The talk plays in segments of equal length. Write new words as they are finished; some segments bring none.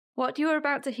What you are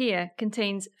about to hear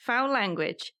contains foul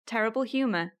language, terrible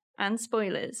humour, and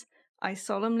spoilers. I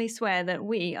solemnly swear that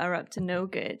we are up to no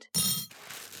good.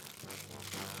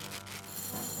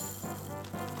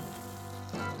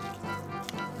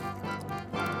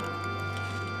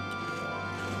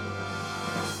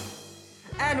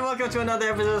 And welcome to another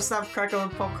episode of Snap Crackle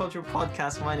and Pop Culture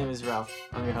Podcast. My name is Ralph.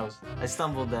 I'm your host. I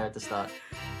stumbled there at the start.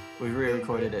 We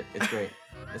re-recorded it. It's great.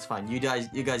 It's fine. You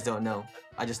guys don't know.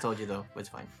 I just told you though. It's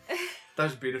fine. That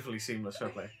was beautifully seamless, fair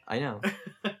play. I know.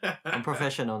 I'm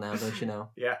professional now, don't you know?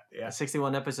 Yeah.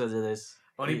 61 episodes of this.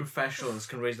 Only professionals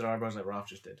can raise their eyebrows like Ralph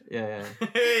just did. Yeah.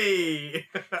 Hey!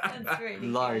 That's really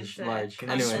Large. Can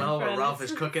Anyway. you smell what Ralph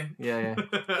is cooking? Yeah.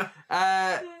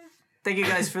 Thank you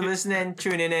guys for listening,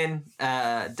 tuning in,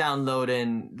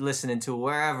 downloading, listening to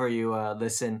wherever you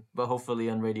listen, but hopefully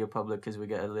on Radio Public because we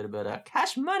get a little bit of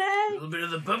cash money. A little bit of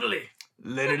the bubbly.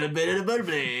 Little bit of the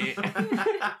bubbly.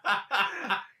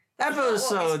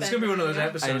 Episodes. It's gonna be one of those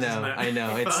episodes. I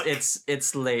know.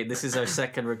 It's late. This is our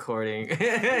second recording.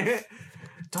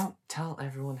 Don't tell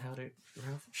everyone how to.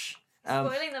 Ralph. Shh.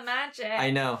 Spoiling the magic.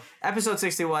 I know. Episode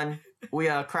 61. We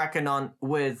are cracking on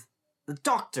with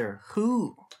Doctor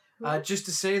Who. Just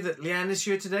to say that Leanne is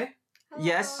here today,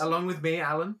 Yes. along with me,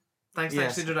 Alan. Thanks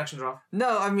Yes. for the introduction, Ralph.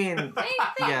 No, I mean,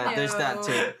 yeah. There's that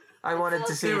too. I wanted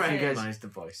to see They if you guys. recognise the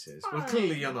voices. Well,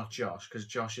 clearly you're not Josh, because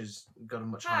Josh has got a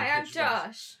much higher Hi, I'm pitched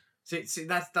voice. Josh. See,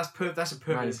 that's a perfect Nice.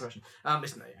 impression.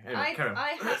 Listen, anyway, carry on. I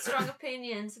have strong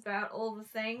opinions about all the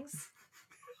things.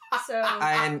 So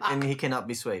And he cannot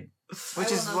be swayed, which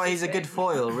will is not why be he's a swayed. good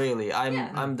foil. Really, I'm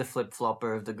Yeah. I'm the flip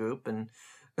flopper of the group, and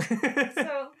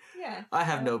so yeah. I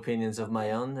have no opinions of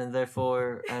my own, and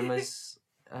therefore I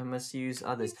must use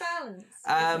others. He's balanced.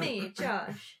 Um, With me,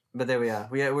 Josh. But there we are.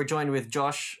 We're joined with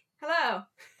Josh Hello.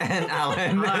 and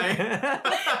Alan.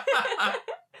 Hi.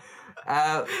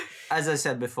 As I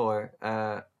said before,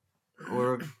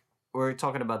 we're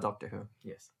talking about Doctor Who.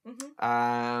 Yes.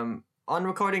 Mm-hmm. On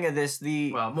recording of this,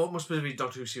 Well, more specifically,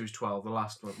 Doctor Who Series 12, the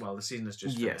last one. Well, the season has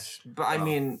just finished. but I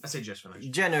mean, I say just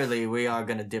finished. generally we are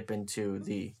gonna dip into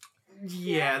the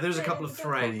Yeah, there's a couple of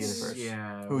threads. universe.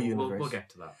 Yeah, Who universe. We'll get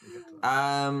to that.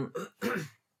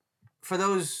 For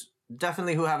those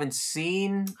definitely who haven't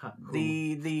seen Who?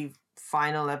 the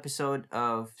final episode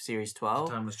of series 12,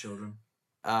 Timeless Children.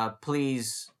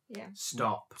 please Yeah.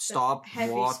 Stop. stop,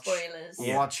 Heavy watch spoilers.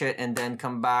 Yeah. watch it, and then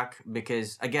come back,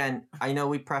 because again, I know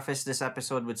we preface this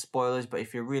episode with spoilers, but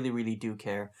if you really do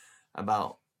care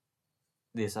about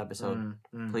this episode,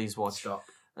 please watch, Stop.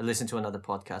 listen to another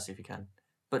podcast if you can,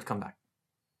 but come back.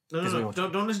 No, 'Cause we won't.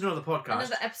 don't listen to another podcast.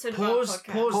 Another episode Pause,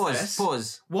 of our podcast. pause.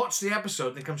 Pause, Watch the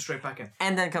episode, then come straight back in.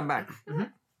 and then come back. Mhm.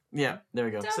 Yeah, there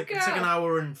we go. Don't It's like go. an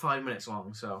hour and 5 minutes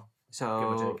long, so give So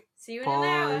or take. See you in an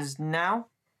hour. pause now.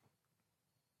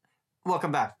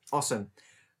 Welcome back. Awesome.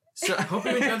 So Hope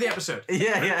you enjoyed the episode.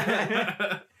 yeah.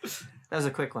 That was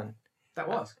a quick one. That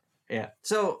was. Yeah.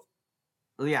 So,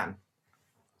 Leanne,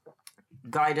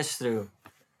 guide us through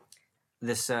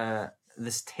this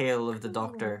tale of the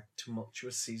Doctor.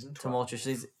 Tumultuous season 12.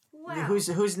 Tumultuous. Wow.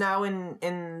 Who's now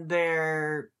in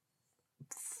their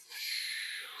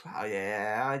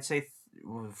I'd say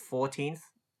 14th,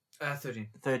 13.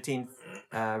 13th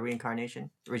reincarnation,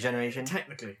 regeneration.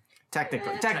 Technically.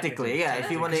 Technically, yeah. If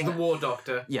you want Because to, the War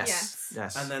Doctor. yes.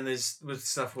 And then there's with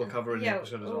stuff we'll cover in the Yeah,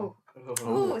 episode as well.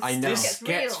 Ooh, I know. This This gets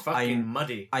gets real. fucking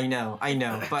muddy. I know,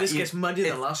 but This gets muddier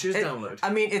than it- last year's it- download. I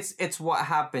mean, it's what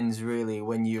happens really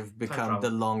when you've become travel. the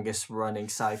longest running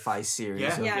sci-fi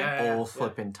series of all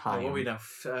flipping time. What are we now?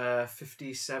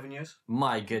 57 years?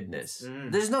 My goodness,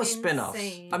 Mm. there's no spin-offs.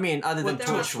 Insane. I mean, other than There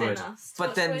are Torchwood. spin-offs.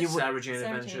 But then you Torchwood. would- Sarah Jane Sarah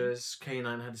Jane. Adventures.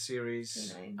 K9 had a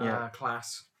series. K9. Yeah.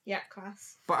 Class. Yeah,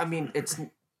 class. But I mean, it's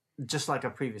just like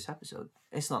a previous episode.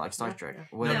 It's not like Star Yeah, Trek yeah.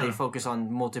 where No. they focus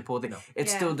on multiple things. No.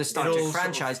 It's Yeah. still the Star It all Trek sort of-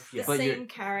 franchise, yeah. The but same you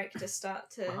characters start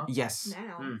to Uh-huh. yes,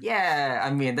 now. Mm. yeah. I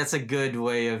mean, that's a good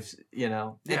way of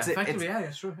Yeah, it's effectively,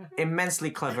 yeah, true. Yeah. immensely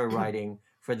clever writing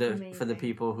for the Amazing.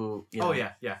 people who you know, Oh,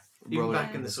 yeah. Even wrote back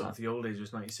it in the and sort of stuff. the old days, it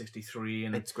was 1963,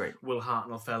 and It's great. Will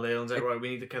Hartnell fell ill and said, right, we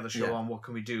need to carry the show Yeah. on, what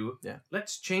can we do? Yeah.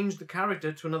 Let's change the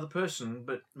character to another person,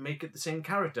 but make it the same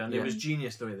character, and Yeah. it was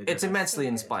genius the way they did It's it. immensely So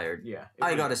good. inspired. Yeah. it I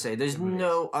really gotta is. say, there's It really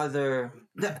no other.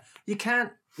 You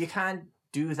can't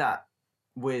do that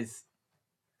with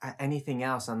anything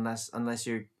else unless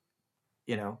you're,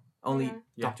 only Yeah.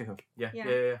 Yeah. Doctor Who.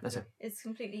 Yeah. That's it. It's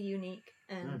completely unique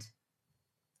and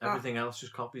Everything else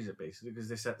just copies it, basically, because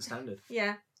they set the standard.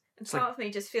 yeah. And It's part of me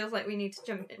just feels like we need to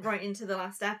jump right into the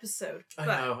last episode. But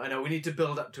I know. We need to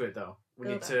build up to it, though. We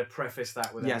Build need to preface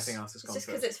that with Yes. everything else that's it's gone just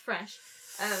because first. it's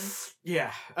fresh.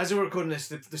 Yeah. As we're recording this,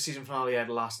 the season finale aired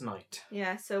last night.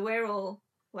 Yeah, so we're all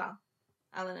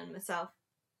Alan and myself,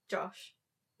 Josh.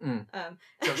 Mm.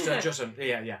 Just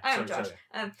yeah. I am Sorry, Josh.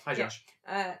 sorry. Hi, Josh.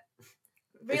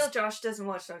 Real Josh doesn't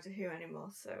watch Doctor Who anymore,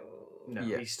 so No,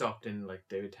 Yeah. he stopped in like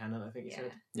David Tennant, I think he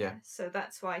said. Yeah. So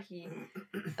that's why he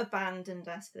abandoned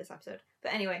us for this episode.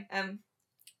 But anyway,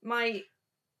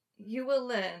 you will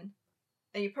learn,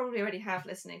 and you probably already have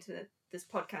listening to this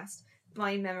podcast.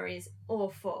 My memory is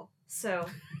awful. So,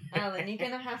 Alan, you're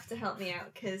gonna have to help me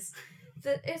out because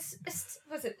it's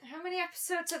was it how many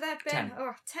episodes have there been? 10.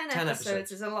 10 10 episodes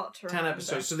episodes. is a lot to 10 remember.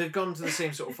 episodes. So they've gone to the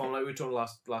same sort of form like we were talking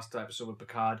last episode with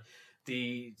Picard.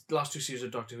 The last 2 seasons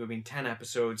of Doctor Who have been 10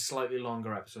 episodes, slightly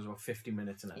longer episodes, about 50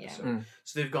 minutes an Yeah. episode. Mm.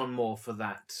 So they've gone more for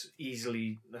that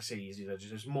let's say easy,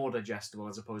 it's more digestible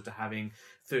as opposed to having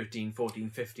 13, 14,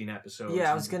 15 episodes.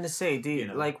 Yeah, I was and gonna say,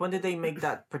 like, when did they make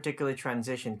that particular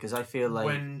transition? Because I feel like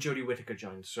when Jodie Whittaker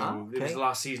joined. So Oh, it was okay. the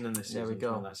last season in this There season we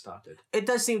go. when that started. it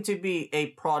does seem to be a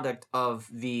product of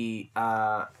the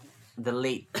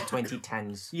late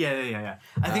 2010s. Yeah.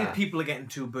 I think Uh, people are getting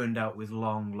too burned out with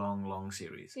long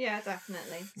series. Yeah,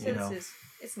 definitely. So You know.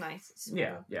 it's nice. It's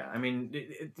small. Yeah. I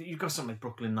mean, you've got something like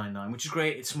Brooklyn Nine-Nine, which is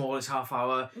great. It's small, it's half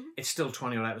hour. Mhm. It's still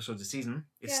 20-odd episodes a season.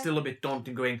 It's Yeah. still a bit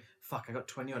daunting going, fuck, I got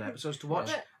 20-odd episodes to watch.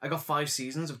 But- I got 5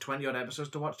 seasons of 20-odd episodes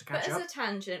to watch to But catch as up. a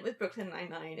tangent with Brooklyn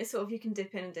Nine-Nine, it's sort of you can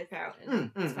dip in and dip out. And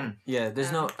it's fine. Yeah,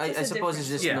 there's no. I Just a suppose there's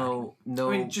just difference.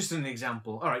 no. I mean, just an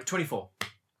example. All right, 24.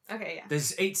 Okay, yeah.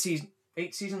 There's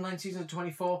 9 seasons of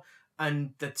 24,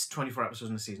 and that's 24 episodes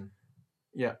in a season.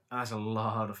 Yeah. And that's a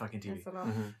lot of fucking TV. That's a lot.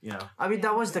 Mhm. You know? I mean,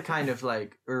 that was the kind of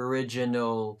like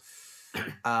original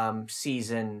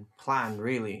season plan.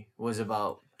 Really, was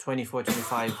about 24,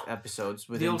 25 episodes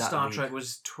within The old that Star week. Trek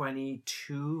was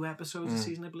 22 episodes a Mm.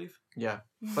 season, I believe. Yeah,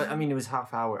 but I mean, it was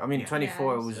half hour. I mean, Yeah.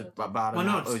 24 Yeah, was so- about. Well, an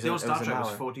no, hour. It was the a- old it Star was an Trek was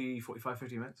hour. 40, 45,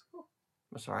 50 minutes.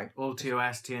 That's all right. All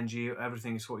TOS, TNG,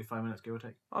 everything is 45 minutes, give or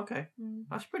take. Okay, Mm.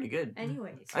 that's pretty good.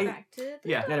 Anyways, I- back to the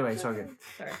Yeah. Anyway, sorry. Doctor.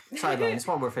 Sorry. Sideline. It's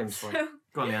what we're famous for. So,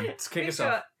 Go on, Leanne. Let's kick we've us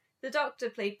off. got the Doctor,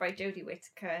 played by Jodie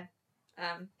Whittaker.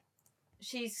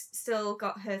 She's still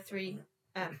got her 3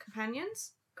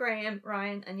 companions, Graham,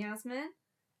 Ryan, and Yasmin,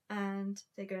 and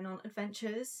they're going on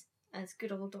adventures, as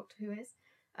good old Doctor Who is.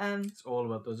 It's all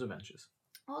about those adventures.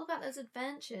 All about those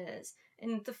adventures.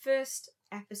 In the first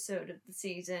episode of the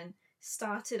season,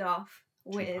 started off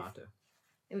with Two-parter.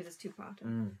 it was a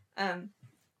 2-parter.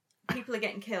 People are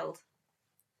getting killed,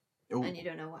 Ooh. and you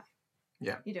don't know why.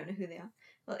 Yeah. You don't know who they are.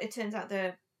 Well, it turns out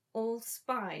they're all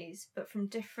spies, but from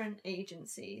different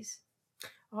agencies.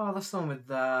 Oh, that's the one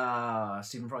with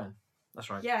Stephen Fry. That's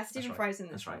right. Yeah, Stephen right. Fry's in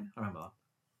this That's right. one. I remember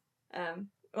that.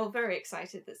 Well, very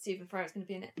excited that Stephen Fry is going to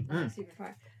be in it. Stephen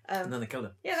Fry. And then they killed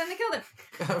him. Yeah, then they killed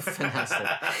him. Fantastic.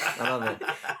 I love it.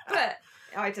 But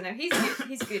I don't know. He's good.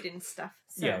 He's good in stuff.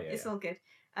 So Yeah, it's yeah. all good.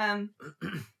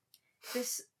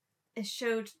 This it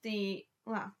showed the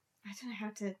I don't know how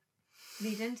to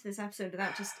lead into this episode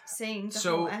without just saying the whole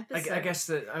So episode. I guess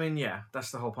that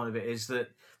that's the whole point of it, is that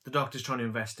the Doctor's trying to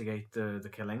investigate the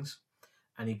killings,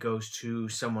 and he goes to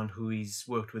someone who he's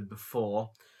worked with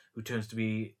before, who turns out to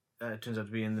be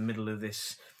in the middle of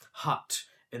this hut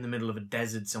in the middle of a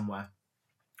desert somewhere,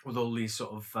 with all these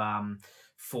sort of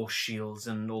force shields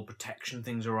and all protection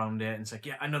things around it. And it's like,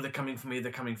 yeah, I know they're coming for me,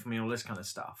 all this kind of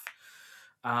stuff.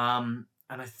 And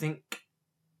I think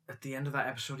at the end of that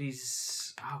episode,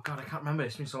 he's... Oh, God, I can't remember.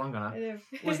 It's been so long ago now. I know.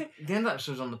 Was the end of that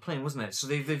episode was on the plane, wasn't it? So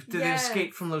they've Yeah.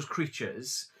 escaped from those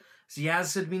creatures. So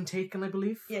Yaz had been taken, I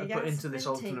believe, Yeah, and Yaz put had into this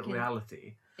been alternate taken.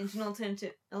 reality. Into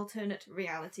an alternate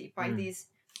reality by these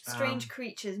strange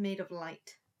creatures made of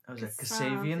light. What was it?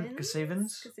 Kasavins?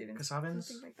 Kasavins?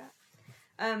 Something like that.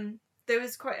 There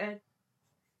was quite a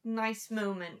nice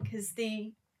moment because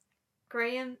the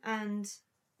Graham and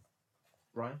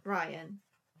Ryan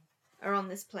are on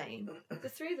this plane. The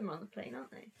 3 of them are on the plane,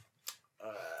 aren't they?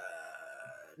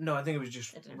 No, I think it was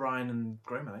just I don't know. Ryan and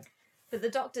Graham, I think. But the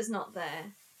Doctor's not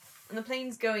there, and the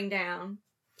plane's going down.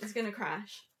 It's going to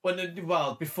crash.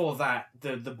 Well, before that,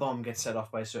 the bomb gets set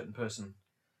off by a certain person.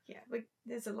 Yeah,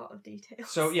 there's a lot of details.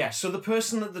 So the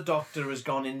person that the Doctor has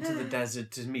gone into the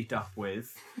desert to meet up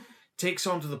with takes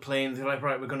onto the plane. They're like,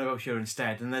 right, we're going to go here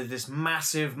instead. And there's this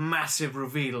massive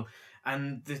reveal.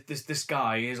 And this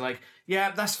guy is like,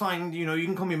 yeah, that's fine. You know, you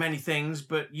can call me many things,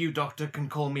 but you, Doctor, can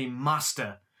call me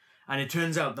Master. And it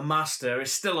turns out the Master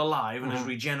is still alive and has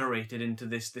regenerated into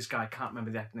this guy. I can't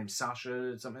remember the actor name,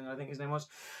 Sasha something, I think his name was.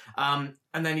 And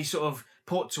then he sort of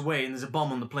ports away, and there's a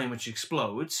bomb on the plane which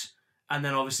explodes. And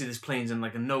then obviously this plane's in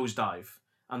like a nosedive,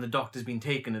 and the Doctor's been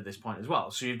taken at this point as well.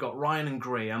 So you've got Ryan and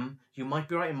Graham. You might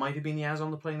be right, it might have been Yaz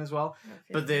on the plane as well.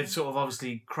 But they're sort of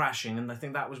obviously crashing, and I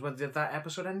think that was where that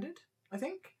episode ended, I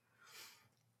think.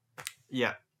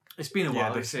 Yeah. It's been a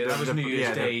while. That was New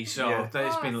Year's Day, so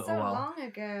it's been a little so while. long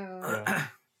ago.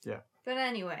 Yeah. But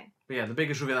anyway. But yeah, the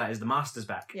biggest reveal of that is the Master's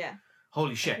back. Yeah.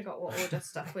 Holy I shit. forgot what order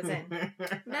stuff was in.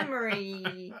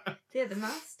 Memory. Yeah, the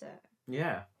Master.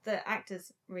 Yeah. The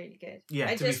actor's really good. Yeah,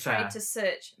 I to be just tried fair. to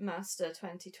search Master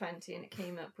 2020 and it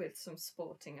came up with some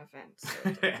sporting events.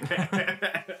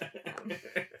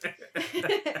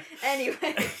 Anyway.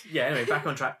 Yeah, anyway, back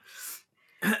on track.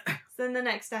 So in the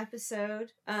next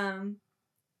episode,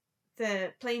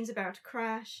 the plane's about to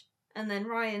crash, and then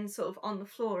Ryan's sort of on the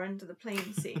floor under the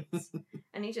plane seats,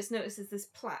 and he just notices this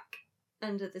plaque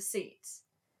under the seats,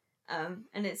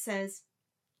 and it says,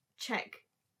 "Check."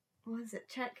 What is it?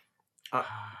 Check.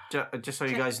 Just so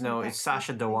you Check guys know, back it's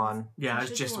Sasha please. Dewan. Yeah, I was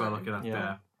Sasha just about Dewan. looking up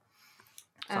Yeah.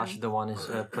 Sasha Dewan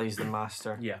is plays the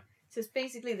Master. Yeah. So it's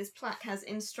basically this plaque has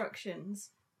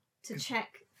instructions to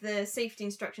check the safety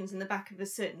instructions in the back of a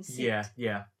certain seat. Yeah,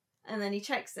 yeah. And then he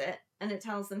checks it, and it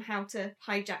tells them how to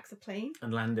hijack the plane.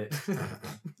 And land it.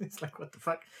 It's like, what the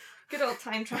fuck? Good old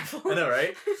time travel. I know,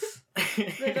 right?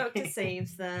 The Doctor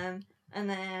saves them, and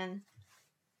then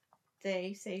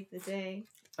they save the day.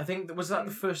 I think, was that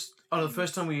the first... Oh, the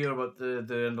first time we hear about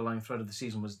the underlying thread of the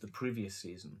season was the previous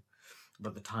season,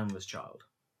 about the Timeless Child.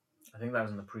 I think that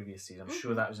was in the previous season. I'm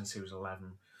sure that was in series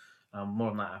 11. More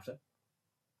on that after.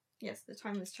 Yes, the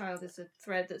Timeless Child is a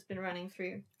thread that's been running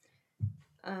through.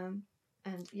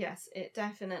 And yes, it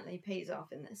definitely pays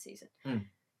off in this season.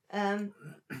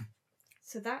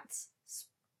 So that's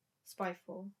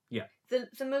Spyfall. Yeah.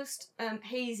 The most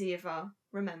hazy of our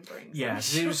rememberings. Yeah, I'm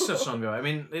 'cause it was sure. such long ago. I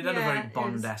mean, it had a Yeah, very it was-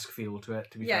 Bond-esque feel to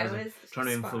it, to be Yeah, fair. it was Trying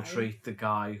to spy. infiltrate the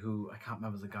guy who... I can't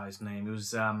remember the guy's name. It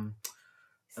was It's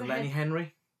the Lenny head-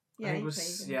 Henry. Yeah, I think he it was,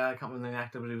 plays him. yeah, I can't remember the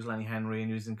actor, but it was Lenny Henry, and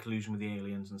he was in collusion with the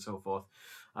aliens and so forth.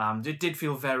 It did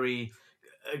feel very,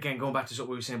 again, going back to what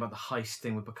we were saying about the heist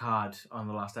thing with Picard on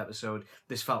the last episode,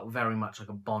 this felt very much like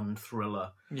a Bond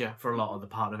thriller Yeah. for a lot of the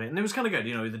part of it. And it was kind of good,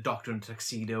 you know, the Doctor in a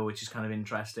tuxedo, which is kind of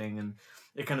interesting, and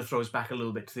it kind of throws back a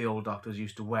little bit to the old Doctors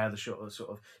used to wear the sort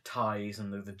of ties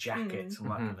and the jackets and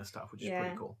that kind of stuff, which is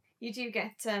pretty cool. You do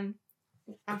get,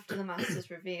 after the Master's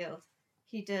revealed,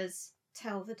 he does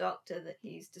tell the Doctor that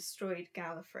he's destroyed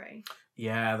Gallifrey,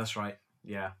 Yeah, that's right.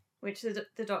 Yeah. which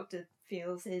the Doctor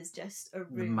feels is just a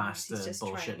ruse. Master He's just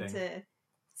trying bullshitting. to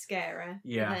scare her.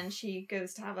 Yeah. And then she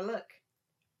goes to have a look.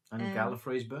 And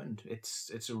Gallifrey's burned.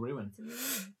 It's a ruin.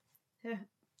 Yeah.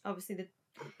 Obviously, the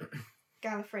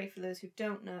Gallifrey, for those who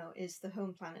don't know, is the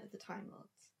home planet of the Time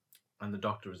Lords. And the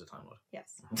Doctor is a Time Lord.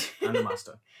 Yes. And the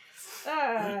Master.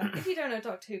 If you don't know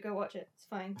Doctor Who, go watch it. It's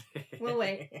fine. We'll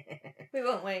wait. We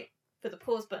won't wait, but the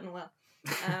pause button will.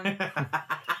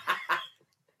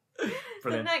 The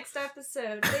Brilliant. next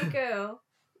episode,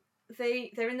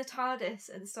 they're in the TARDIS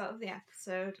at the start of the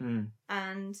episode,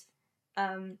 and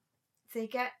they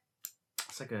get,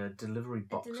 It's like a delivery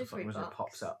box or delivery something, as it box.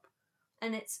 pops up.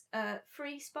 and it's a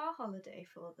free spa holiday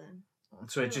for them.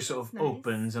 So it just sort of That's nice.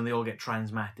 opens and they all get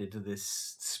transmatted to this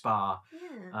spa.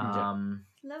 Yeah,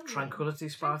 lovely. Tranquility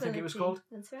Spa, I think it was called.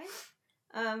 That's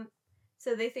right.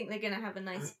 So they think they're going to have a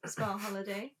nice spa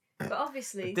holiday, but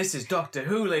obviously This is Doctor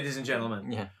Who, ladies and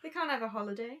gentlemen. Yeah. they can't have a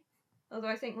holiday. Although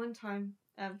I think one time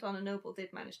Donna Noble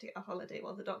did manage to get a holiday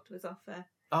while the Doctor was off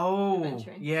Oh,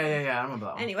 Adventuring. yeah, I remember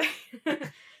that one. Anyway,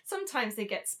 sometimes they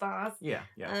get spas. Yeah.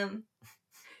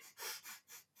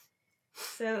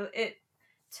 So it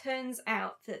turns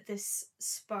out that this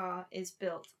spa is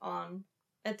built on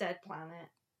a dead planet,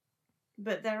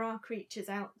 but there are creatures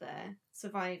out there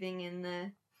surviving in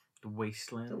the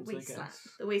Wastelands, I guess.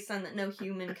 the wasteland that no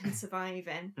human can survive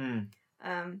in.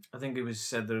 I think it was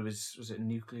said that it was it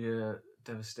nuclear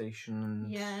devastation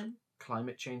and Yeah.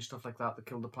 climate change, stuff like that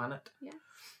killed the planet.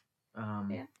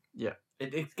 Yeah. Yeah.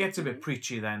 It gets a bit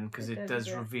preachy then, because It it does, does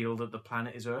yeah. reveal that the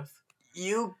planet is Earth.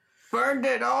 You burned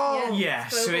it all. Yeah,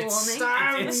 so global it's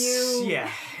warming.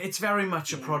 it's very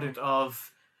much a product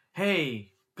of,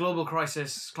 hey, global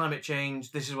crisis, climate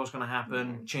change. This is what's going to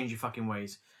happen. Yeah. Change your fucking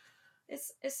ways.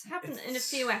 It's happened in a It's-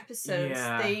 few episodes.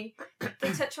 yeah. They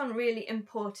touch on really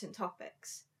important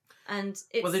topics, and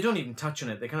it's Well, they don't even touch on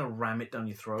it. They kind of ram it down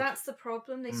your throat. that's the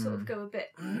problem. They sort of go a bit.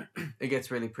 It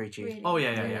gets really preachy. Really? Oh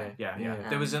yeah. Yeah.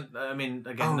 There was I mean,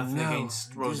 again, Oh, nothing no.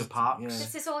 against Rosa Just- Parks, yeah.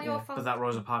 This is all your Yeah. fault. but that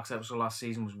Rosa Parks episode last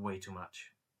season was way too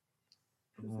much.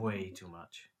 Way too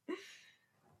much.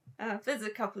 There's a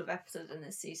couple of episodes in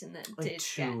this season that Like did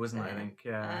two, get wasn't it? I there. think.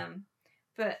 Yeah.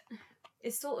 But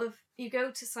it's sort of you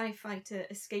go to sci-fi to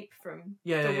escape from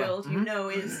Yeah, the yeah. world you Mhm. know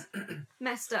is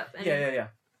messed up, and Yeah.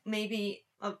 maybe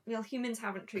humans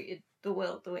haven't treated the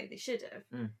world the way they should have.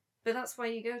 Mm. But that's why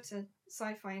you go to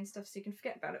sci-fi and stuff, so you can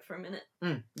forget about it for a minute.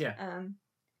 Yeah.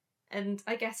 And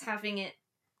I guess having it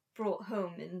brought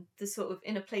home in the sort of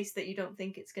in a place that you don't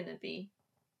think it's going to be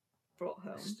brought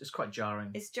home. It's quite jarring.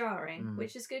 It's jarring,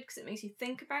 which is good because it makes you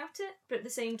think about it, but at the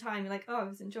same time you're like, oh, I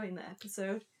was enjoying that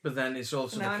episode. But then it's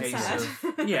also Now the I'm case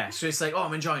sad. of so it's like, oh,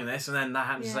 I'm enjoying this, and then that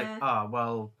happens. It's like, Yeah.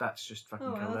 well, that's just fucking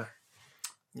Oh, killed well. it.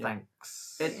 Yeah.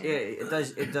 Thanks.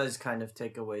 It does kind of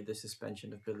take away the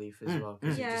suspension of belief as well.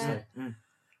 'Cause you're just Yeah. like,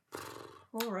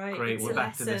 All right, Great, it's we're a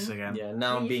back to this lesson. again. yeah,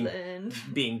 now I'm We've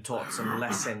being learned. taught some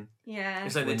lesson. Yeah.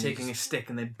 It's like they're When you taking a stick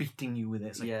and they're beating you with it.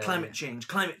 It's like Yeah. climate change,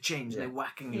 and they're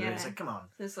whacking you. Yeah. It's like, come on.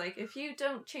 So it's like, if you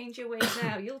don't change your ways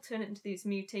now, you'll turn it into these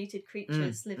mutated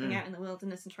creatures living out in the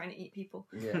wilderness and trying to eat people.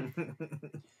 Yeah.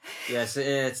 Yeah, so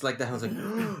it's like the hell's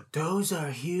like, those are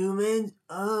humans?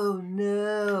 Oh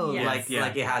no! Yes. Like Yeah.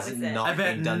 it hasn't That was it. not I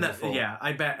bet been done before.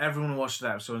 I bet everyone who watched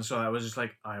that episode and saw that was just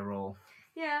like eye roll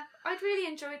Yeah, I'd really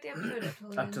enjoyed the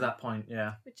episode up to that point.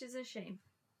 Yeah, which is a shame.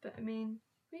 But I mean,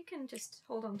 we can just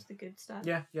hold on to the good stuff.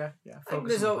 yeah. There's,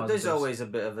 Focus on there's positives. always a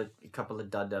bit of a couple of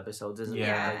dud episodes, isn't Yeah.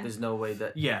 there? Like, there's no way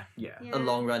that Yeah. Yeah. a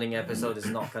long running episode is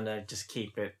not gonna just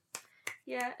keep it.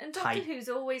 Yeah, and Doctor Tight. Who's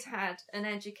always had an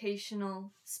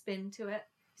educational spin to it.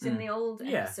 So in the old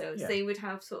Yeah, episodes, yeah. they would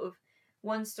have sort of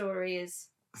one story is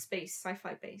space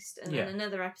sci-fi based, and then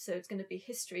another episode's going to be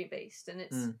history based, and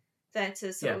it's there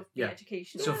to sort of be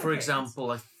educational. So, for Okay.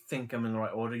 example, I think I'm in the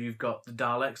right order. You've got the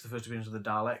Daleks, the first appearance of the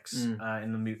Daleks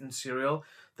in the Mutant serial.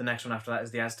 The next one after that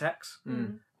is the Aztecs.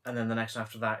 And then the next one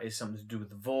after that is something to do with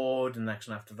the Vord, and the next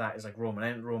one after that is like Roman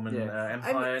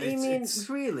Empire. I mean,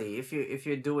 really, if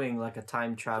you're doing like a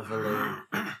time traveling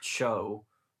show,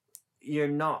 you're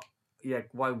not like,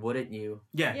 why wouldn't you?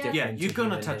 Yeah. Different You're to gonna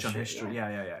human touch on history, history.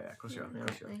 Yeah. Of course you are. Of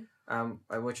course you are.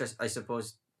 Exactly. Which I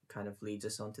suppose kind of leads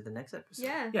us on to the next episode.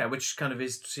 Yeah. Yeah, which kind of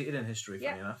is seated in history,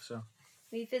 funny enough. So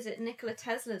We visit Nikola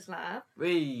Tesla's lab.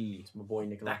 Whee! It's my boy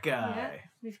Nicola. that guy.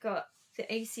 We've got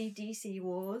the AC/DC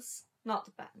wars, not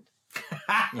the band.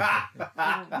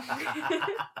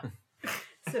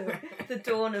 So the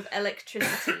dawn of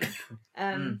electricity.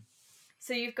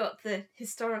 So you've got the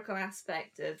historical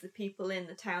aspect of the people in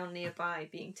the town nearby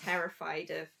being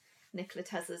terrified of Nikola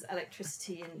Tesla's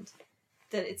electricity and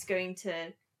that it's going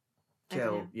to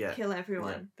kill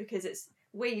everyone because it's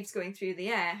waves going through the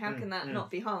air. How can that not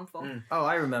be harmful? Oh,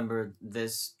 I remember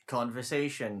this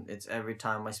conversation. It's every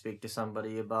time I speak to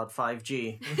somebody about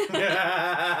 5G. Isn't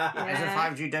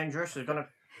 5G dangerous? It's gonna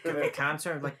give me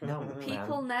cancer? Like, no,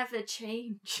 People never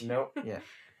change. Nope. Yeah.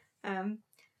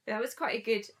 That was quite a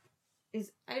good.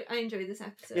 I enjoyed this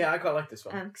episode. Yeah, I quite like this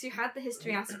one. Because you had the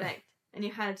history aspect, and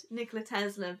you had Nikola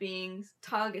Tesla being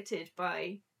targeted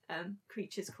by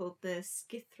creatures called the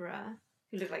Scythera,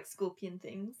 who look like scorpion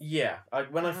things. Yeah,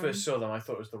 when I first saw them, I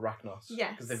thought it was the Rachnos.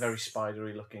 Yes. Because they're very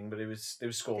spidery looking, but they were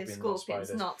scorpions, They're scorpions, not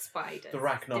spiders. not spiders. The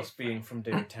Rachnos Different. being from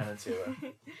David Tennant's era.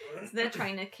 So they're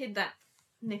trying to kidnap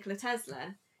Nikola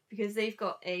Tesla because they've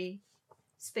got a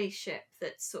spaceship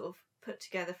that's sort of put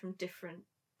together from different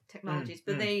technologies,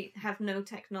 but they have no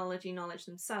technology knowledge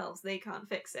themselves. They can't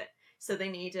fix it, so they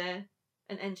need an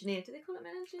engineer. Do they call him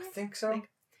an engineer? I think so.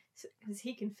 Because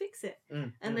he can fix it.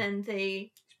 And then they...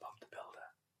 He's Bob the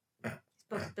Builder.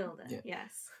 Bob the Builder, Yeah.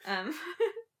 yes.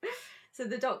 So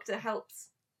the Doctor helps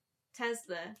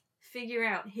Tesla figure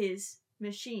out his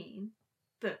machine,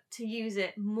 but to use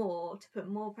it more, to put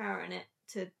more power in it,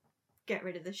 to get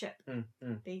rid of the ship,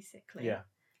 basically. Yeah.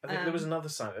 I think there was another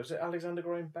sign. Was it Alexander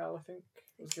Graham Bell, I think?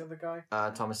 Was the other guy?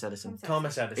 Thomas Edison.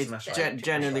 Thomas Edison, It's that's right.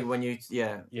 generally That's right.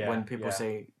 when you when people yeah.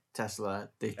 say Tesla,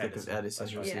 they think of Edison, Edison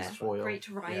that's as right. his Yeah, foil. great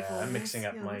rival. Yeah, I'm mixing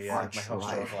up my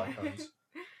historical icons.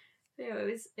 Yeah,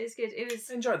 it was good. It was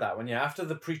I enjoyed that one, yeah. After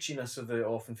the preachiness of the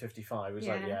Orphan 55, it was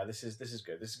like, Yeah. yeah, this is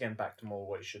good. This is getting back to more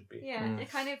what it should be. yeah. It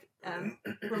kind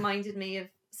of reminded me of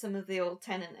some of the old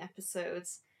Tennant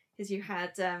episodes, because you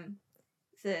had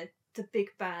the big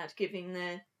bad giving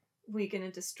the "we're going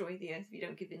to destroy the earth if you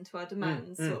don't give in to our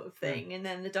demands" sort of thing, and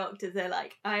then the Doctors, they're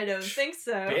like, "I don't think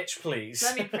so. Bitch, please.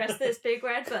 Let me press this big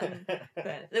red button."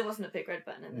 But there wasn't a big red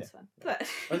button in this one. But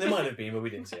And there might have been, but we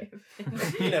didn't see it.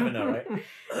 You never know, right?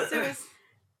 So it's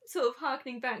sort of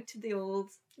harkening back to the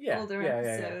older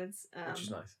episodes. Which is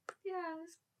nice. Yeah, it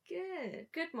was good.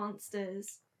 Good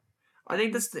monsters. I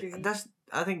think Mystery.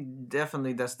 I think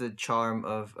definitely that's the charm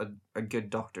of a good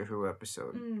Doctor Who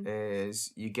episode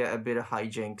is you get a bit of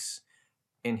hijinks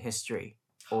in history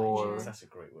or That's a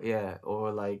great word.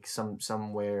 or like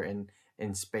somewhere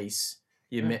in space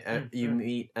you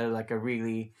meet like a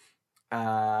really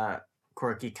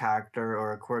quirky character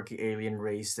or a quirky alien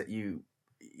race that you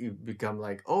become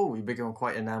like, you become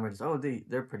quite enamored.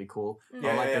 They're pretty cool.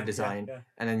 I like their design. Yeah.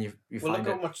 And then you Well, find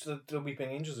look out how much the Weeping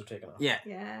Angels have taken off. yeah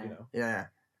Yeah. You know. yeah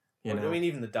You Well, know, I mean,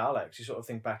 even the Daleks. You sort of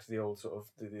think back to the old sort of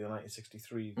the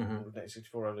 1963,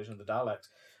 1964 revolution of the Daleks.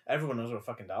 Everyone knows what a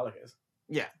fucking Dalek is.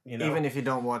 Yeah. You know? even if you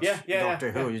don't watch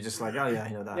Doctor Who, yeah. you're just like, oh yeah, I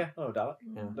know that. Yeah, oh, Dalek.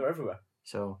 Yeah. They're everywhere.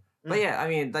 So, Mm. but yeah, I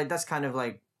mean, like that's kind of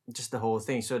like just the whole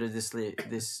thing. Sort of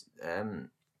this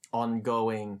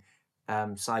ongoing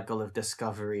cycle of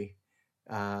discovery,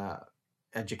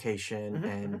 education,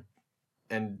 Mhm,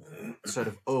 and sort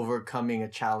of overcoming a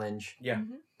challenge Yeah.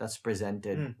 Mhm. that's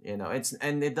presented. Mm. You know,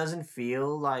 it doesn't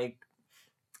feel like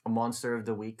a monster of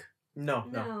the week No.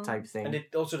 No. type thing. And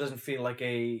it also doesn't feel like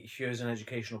here's an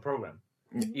educational program.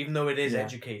 Mm. Even though it is Yeah.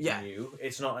 educating Yeah. you,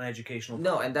 it's not an educational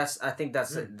No, program. and I think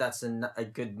that's a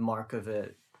good mark of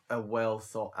a well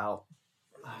thought out,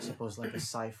 I suppose, like a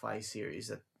sci-fi series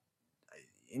that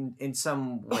in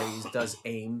some ways does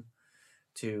aim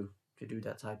to do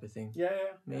that type of thing.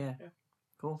 Yeah. Yeah.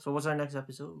 Cool. So what's our next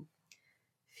episode?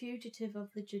 Fugitive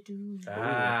of the Jadoon.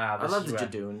 Ah, I this love is the where-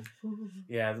 Jadoon. Ooh.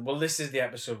 Yeah, well, this is the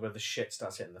episode where the shit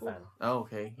starts hitting the fan. Oh,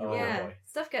 okay. Oh, Yeah, boy.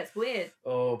 stuff gets weird.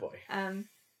 Oh boy.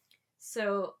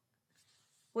 So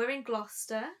we're in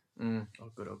Gloucester. Oh,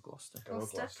 good old Gloucester. Good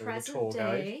old Gloucester, Gloucester with a present tour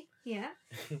guide. day. Yeah.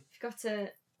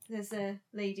 There's a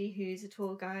lady who's a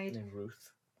tour guide. Named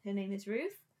Ruth. Her name is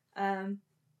Ruth.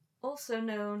 Also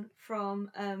known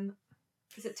from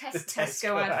is it The Tesco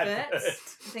Tesco adverts?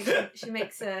 advert. I think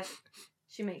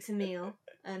she makes a meal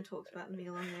and talks about the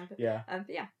meal on the advert. Yeah, But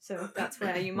yeah, so that's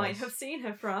where you might Nice. have seen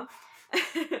her from. I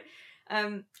have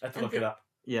to And look it up.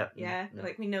 Yeah. Yeah, Yeah.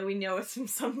 like we know it from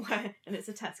somewhere, and it's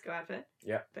a Tesco advert.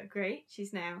 Yeah. But great,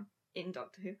 she's now in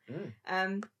Doctor Who.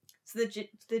 Mm. So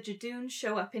the Jadoon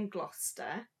show up in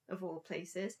Gloucester, of all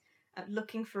places,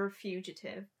 looking for a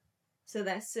fugitive. So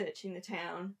they're searching the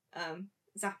town,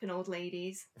 zapping old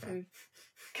ladies who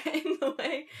get in the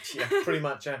way. Yeah, pretty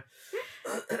much.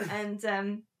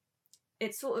 And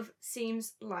it sort of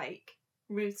seems like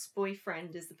Ruth's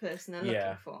boyfriend is the person they're Yeah,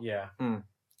 looking for. yeah.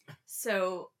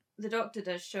 So the Doctor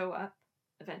does show up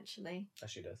eventually.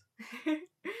 As she does.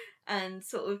 And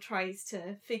sort of tries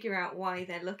to figure out why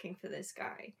they're looking for this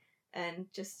guy, and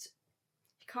just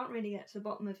you can't really get to the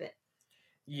bottom of it.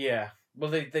 Yeah. Well,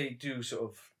 they do sort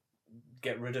of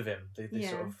get rid of him. They Yeah.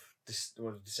 sort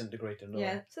of disintegrate him.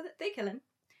 Yeah, so they kill him.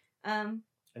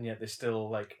 And yet they're still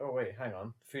like, oh wait, hang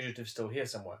on, fugitive's still here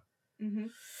somewhere.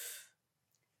 Mhm.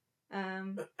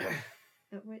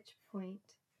 At which point,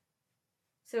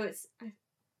 so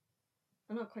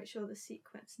I'm not quite sure the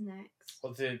sequence next.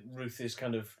 Well, Ruth is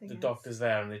kind of Thing the is- doctor's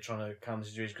there, and they're trying to calm the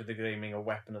situation because they're aiming a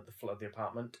weapon at the flood of the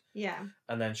apartment. Yeah,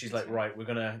 And then she's That's like, right, we're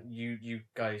gonna you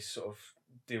guys sort of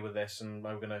deal with this, and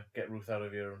we're gonna get Ruth out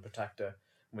of here and protect her.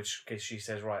 In which case she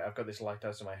says, right, I've got this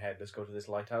lighthouse in my head. Let's go to this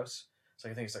lighthouse. It's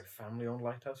like, I think it's like family-owned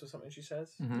lighthouse or something. She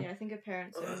says, Mhm. yeah. I think her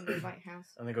parents own the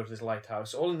lighthouse. and they go to this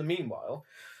lighthouse. All in the meanwhile,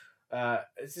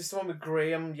 is this the one with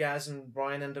Graham, Yaz, and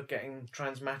Brian end up getting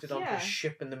transmatted onto Yeah. a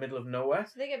ship in the middle of nowhere?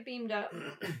 So they get beamed up.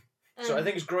 So I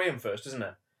think it's Graham first, isn't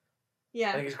it? I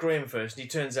Yeah. think it's Graham first. And he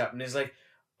turns up and he's like,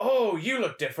 "Oh, you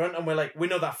look different," and we're like, "We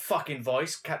know that fucking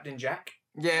voice, Captain Jack."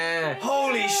 Yeah.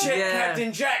 Holy shit, Yeah.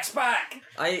 Captain Jack's back!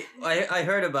 I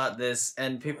heard about this,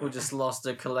 and people just lost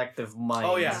their collective mind.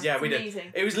 Oh yeah, It's we did.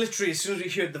 amazing. It was literally as soon as we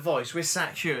heard the voice, we're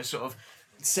sat here, sort of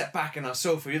set back in our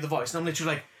sofa. You hear the voice, and I'm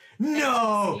literally like,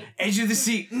 "No, edge of the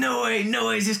seat, no way,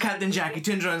 it's just Captain Jack." He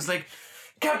turns around, and is like,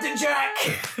 "Captain Jack."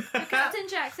 Captain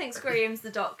Jack thinks Graham's the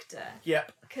Doctor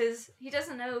Yep. because he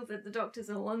doesn't know that the Doctor's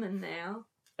a woman now.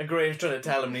 And Graham's trying to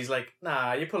tell him, and he's like,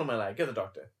 "Nah, you're pulling my leg. You're the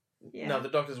Doctor." Yeah. No, the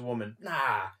Doctor's a woman.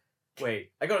 Nah.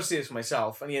 Wait, I gotta see this for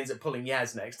myself. And he ends up pulling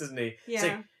Yaz next, doesn't he? It's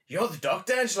Yeah. like, "You're the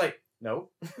Doctor?" And she's like,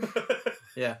 "No."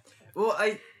 Well,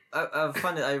 I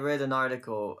found it. I read an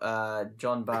article.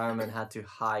 John Barrowman had to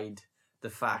hide the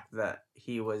fact that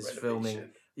he was filming.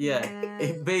 Renovation. Yeah, Yeah.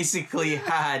 it basically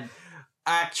had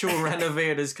actual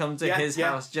renovators come to Yeah, his yeah.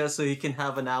 house just so he can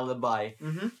have an alibi.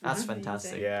 Mm-hmm. That's Amazing.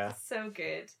 fantastic. Yeah. So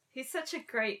good. He's such a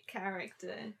great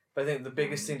character. But I think the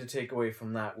biggest thing to take away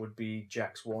from that would be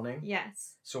Jack's warning.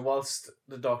 Yes. So whilst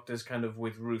the Doctor's kind of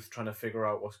with Ruth trying to figure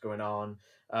out what's going on,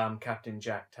 Captain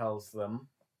Jack tells them,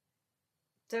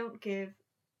 Don't give.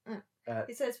 Uh,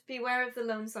 He says, "Beware of the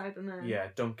lone Cyberman." yeah,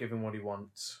 don't give him what he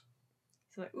wants.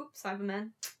 So like, oops,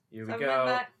 Cybermen. Here we Cybermen go.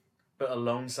 back. But a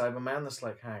lone Cyberman that's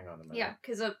like, hang on a minute. Yeah,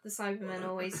 because the Cybermen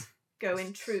always go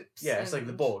in troops. Yeah, it's like the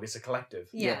and- Borg, it's a collective.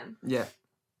 Yeah. Yeah.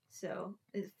 So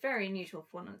it's very unusual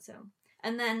for one on its own.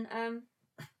 And then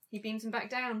he beams him back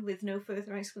down with no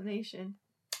further explanation.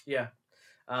 Yeah.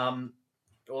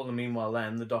 All the meanwhile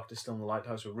then, the Doctor's still in the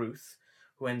lighthouse with Ruth,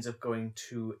 who ends up going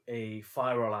to a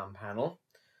fire alarm panel.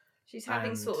 She's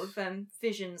having And- sort of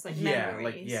visions, like yeah,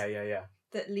 memories. yeah.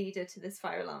 that lead her to this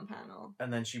fire alarm panel.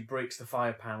 And then she breaks the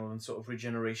fire panel and sort of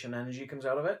regeneration energy comes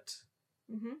out of it.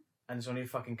 Hmm. And it's only a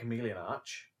fucking chameleon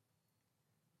arch.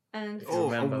 And You Oh,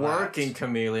 a remember that? working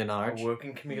chameleon arch. A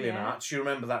working chameleon Yeah. arch. You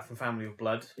remember that from Family of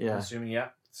Blood? Yeah. I'm assuming, yeah.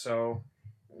 So,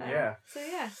 yeah. So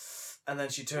yeah. And then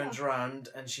she turns around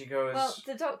and she goes... Well,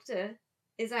 the doctor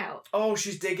is out. Oh,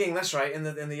 she's digging. That's right, in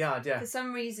the yard, yeah. For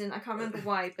some reason, I can't remember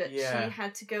why, but Yeah. she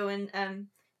had to go and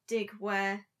dig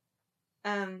where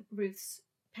Ruth's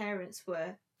parents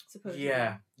were supposedly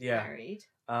Yeah. buried.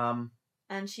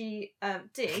 And she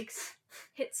digs,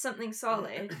 hits something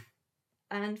solid,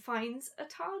 and finds a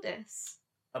TARDIS.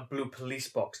 A blue police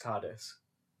box TARDIS.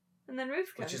 And then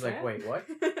Ruth comes Which is like, out. wait, what?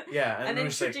 Yeah, and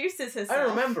Ruth's like, introduces herself. I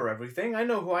remember everything. I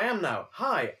know who I am now.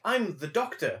 Hi, I'm the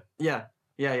Doctor. Yeah.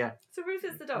 So Ruth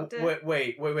is the doctor. Wait,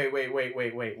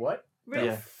 what? Ruth, The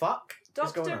Yeah. fuck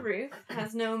is going Dr. on? Ruth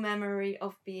has no memory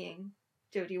of being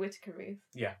Jodie Whittaker Ruth.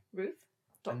 Yeah. Ruth?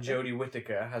 Doctor. And Jodie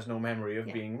Whittaker has no memory of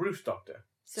Yeah. being Ruth's Doctor.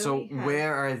 So we have-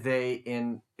 where are they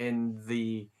in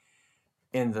the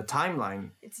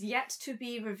timeline? It's yet to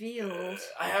be revealed.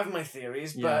 I have my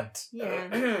theories, Yeah. but...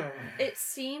 Yeah. It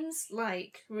seems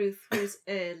like Ruth was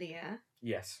earlier,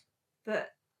 yes.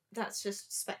 but that's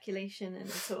just speculation and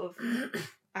sort of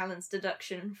Alan's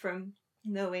deduction from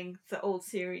knowing the old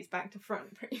series back to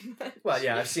front, pretty much. Well,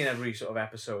 yeah, I've seen every sort of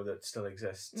episode that still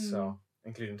exists, so Mm.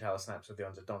 including telesnaps of the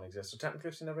ones that don't exist. So technically,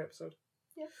 I've seen every episode.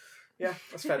 Yeah. Yeah,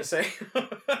 that's fair to say.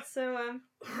 So,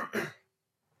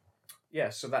 Yeah,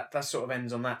 so that sort of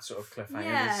ends on that sort of cliffhanger.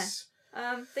 Yeah. This-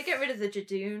 they get rid of the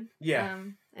Jadoon. Yeah.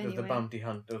 Anyway. The bounty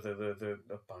hunter, the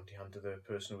bounty hunter, the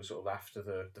person who was sort of after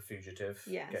the fugitive,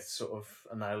 Yes. gets sort of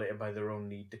annihilated by their own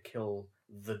need to kill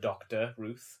the Doctor,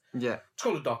 Ruth. Yeah. It's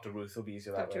called a Dr. Ruth, it'll be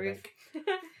easier that Dr. way, I Ruth. think.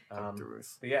 Dr.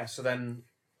 Ruth. But yeah, so then,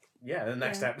 the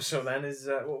next Yeah. episode then is,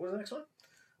 what was the next one?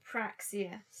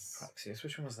 Praxius. Praxius,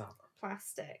 which one was that?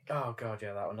 Plastic. Oh god,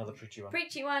 yeah, that one, another preachy one.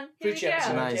 Preachy one. Here Preachy we go.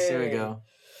 episode. Nice. Here we Yay. go.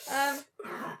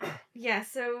 Yeah,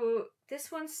 so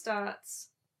this one starts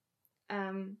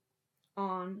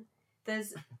on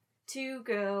there's two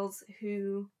girls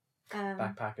who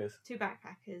Backpackers. two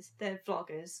backpackers. They're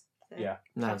vloggers. They're Yeah.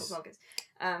 travel Nice.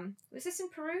 vloggers. Was this in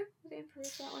Peru? Was it in Peru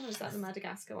for that one, or was that the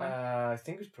Madagascar one? I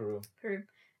think it was Peru. Peru.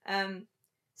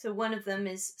 So one of them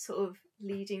is sort of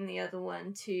leading the other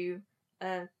one to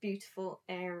a beautiful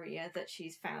area that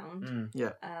she's found.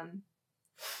 Mm.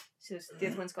 So the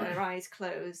other one's got her eyes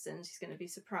closed and she's going to be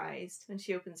surprised. When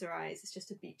she opens her eyes, it's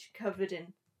just a beach covered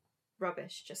in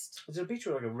rubbish. Just Was it a beach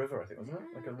or like a river, I think, wasn't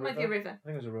it? Like a river? might be a river. I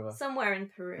think it was a river. Somewhere in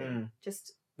Peru. Mm.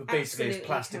 Just But basically, it's absolutely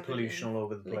plastic covered pollution in all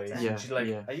over the place. litter. Yeah, And she's like,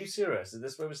 yeah. are you serious? Is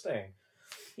this where we're staying?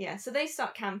 yeah. So they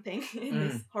start camping in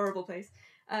this horrible place.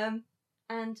 And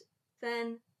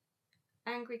then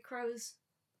angry crows.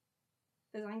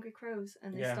 There's angry crows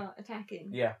and they Yeah. start attacking.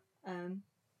 Yeah. And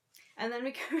then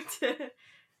we go to.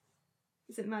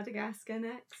 Is it Madagascar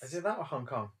next? Is it that or Hong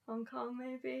Kong? Hong Kong,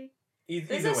 maybe? Either,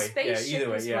 There's either a way. spaceship Either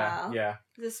way, as yeah. well. Yeah.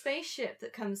 There's a spaceship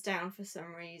that comes down for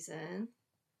some reason.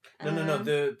 No.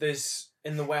 There's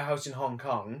in the warehouse in Hong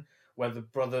Kong where the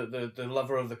brother, the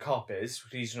lover of the cop is.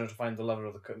 He's trying to find the lover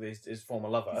of his former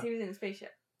lover. He was in the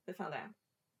spaceship that fell down.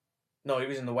 No, he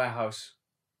was in the warehouse.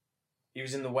 He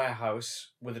was in the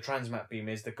warehouse where the transmat beam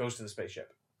is that goes to the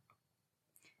spaceship.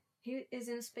 He is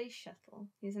in a space shuttle.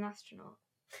 He's an astronaut.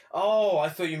 Oh, I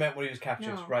thought you meant when he was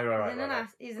captured. No, Right.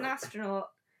 He's an astronaut.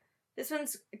 This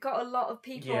one's got a lot of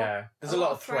people. Yeah, there's a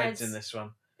lot of threads in this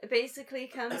one. It basically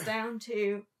comes down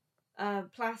to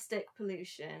plastic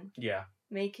pollution Yeah,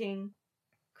 making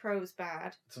crows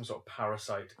bad some sort of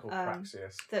parasite called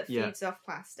Praxius. that Yeah. feeds off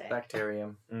plastic.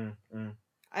 Bacterium.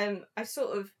 I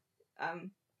sort of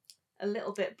a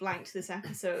little bit blanked this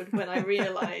episode when I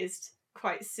realised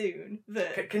quite soon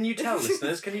that Can you tell,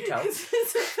 listeners? Can you tell? this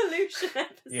is a pollution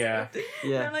episode. Yeah.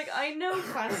 Yeah. And I'm like, I know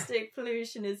plastic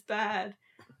pollution is bad.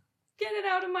 Get it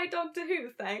out of my Doctor Who,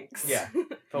 thanks. Yeah.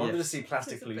 If I wanted Yeah. to see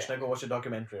plastic Just a pollution, bit. I'd go watch a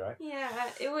documentary, right? Yeah,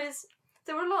 it was.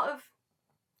 There were a lot of.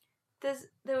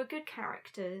 There were good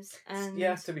characters and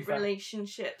Yeah, to be fair.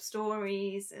 relationship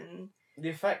stories and The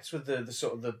effects with the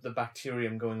sort of the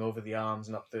bacterium going over the arms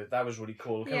and up that was really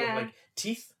cool. Kind Yeah. of like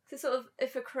teeth. so sort of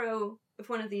if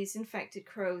one of these infected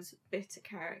crows bit a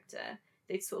character,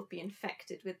 they'd sort of be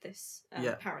infected with this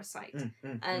Yeah. parasite.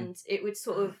 Mm. And it would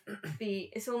sort of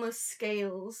be, it's almost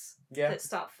scales Yeah. that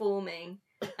start forming,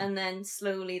 and then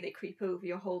slowly they creep over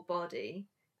your whole body,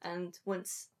 and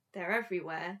once they're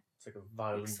everywhere, It's like a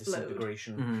violent Explode.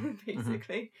 disintegration. Mhm.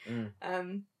 basically.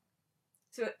 Mm.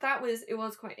 So it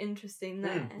was quite interesting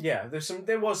there. Yeah, there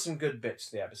was some good bits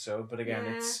to the episode, but again,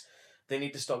 Yeah. they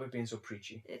need to stop it being so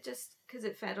preachy. It just because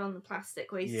it fed on the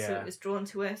plastic waste, so Yeah. it was drawn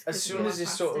to Earth. As soon as it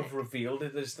sort of revealed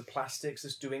it, there's the plastics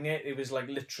that's doing it. It was like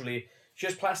literally,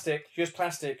 here's plastic,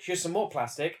 here's some more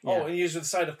plastic. Yeah. Oh, and here's the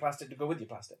side of plastic to go with your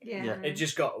plastic. Yeah. Yeah. It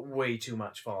just got way too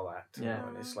much for that. Yeah.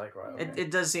 And it's like, right. It, okay.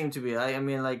 it does seem to be. I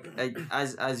mean, like,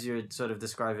 as you're sort of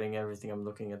describing everything, I'm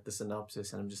looking at the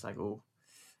synopsis and I'm just like, oh,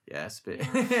 yeah, it's a bit.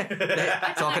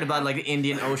 Talking about like the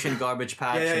Indian Ocean garbage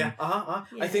patch. Yeah.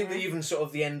 and- I think that Yeah. even sort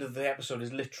of the end of the episode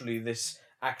is literally this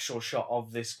actual shot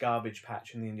of this garbage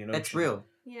patch in the Indian Ocean. It's real.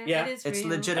 Yeah, Yeah, it is it's real.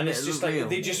 legitimate. And it's just like, real.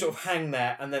 they just sort of hang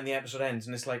there and then the episode ends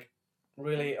and it's like,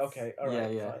 really? Okay,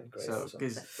 alright, Yeah. fine, great. So, awesome.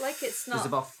 because Like it's there's not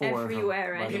about 4 of them,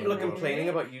 everywhere by the People are way. anymore. complaining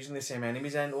about using the same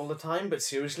enemies end all the time, but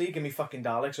seriously, give me fucking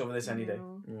Daleks over this any day.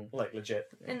 No. Like, legit.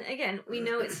 And again, we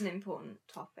know it's an important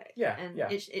topic. Yeah, and yeah.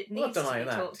 it I'm not needs to be denying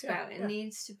that. talked Yeah, about. It yeah.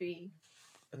 needs to be.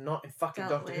 And not in fucking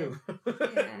Dealt Doctor Who.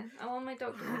 Yeah, I want my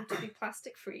Doctor Who to be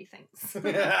plastic free. Thanks.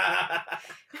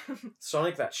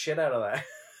 Sonic that shit out of there.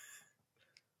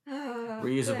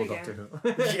 Reusable there Doctor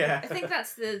you go. Who. Yeah. I think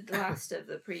that's the last of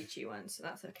the preachy ones, so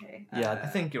that's okay. Yeah, I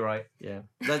think you're right. Yeah,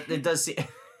 that it does seem.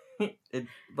 It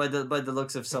by the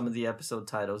looks of some of the episode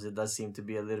titles, it does seem to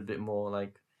be a little bit more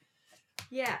like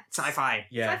Yeah. sci-fi.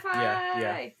 Yeah,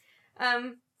 Sci-fi. yeah.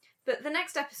 But the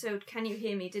next episode, Can You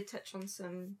Hear Me, did touch on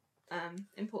some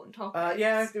important topics.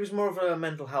 Yeah, it was more of a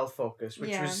mental health focus,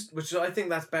 Yeah. which I think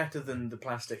that's better than the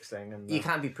plastics thing. And You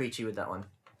can't be preachy with that one.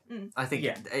 Mm. I think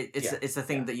Yeah. it's Yeah. it's the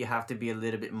thing Yeah. that you have to be a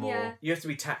little bit more. Yeah. you have to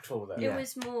be tactful with it. Yeah. It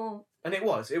was more. And it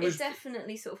was. It was. It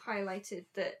definitely sort of highlighted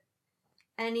that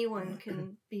anyone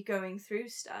can be going through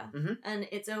stuff, Mhm. and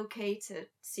it's okay to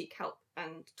seek help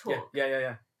and yeah, talk.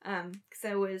 yeah. Because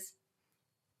there was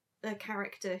a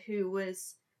character who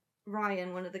was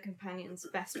Ryan, one of the companions'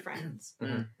 best friends.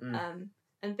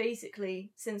 And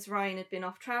basically, since Ryan had been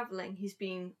off travelling, he's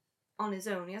been on his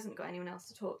own. He hasn't got anyone else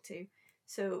to talk to.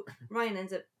 So Ryan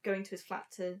ends up going to his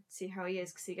flat to see how he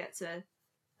is because he gets a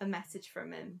message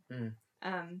from him.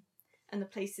 And the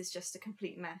place is just a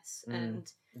complete mess. And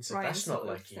So Ryan that's not sort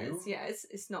of like you. says, yeah,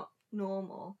 it's not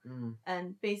normal.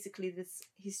 And basically,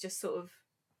 he's just sort of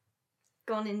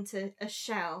gone into a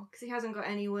shell because he hasn't got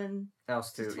anyone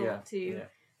Else to to talk yeah. to, Yeah.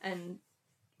 and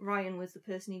Ryan was the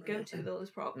person he'd go to with all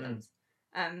his problems.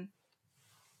 And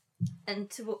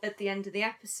at the end of the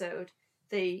episode,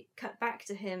 they cut back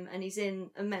to him, and he's in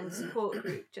a men's support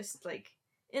group, just like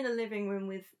in a living room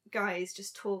with guys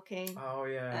just talking. Oh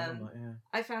yeah, yeah.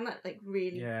 I found that like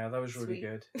really Yeah, that was really sweet.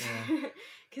 good. Yeah.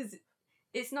 Because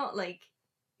it's not like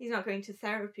he's not going to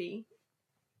therapy.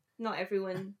 Not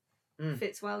everyone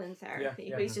fits well in therapy,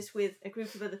 yeah. but he's just with a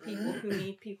group of other people who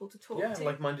need people to talk Yeah, to.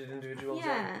 like-minded individuals.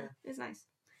 Yeah, it's nice.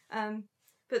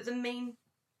 But the main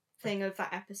thing of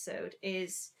that episode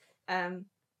is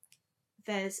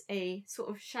there's a sort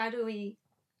of shadowy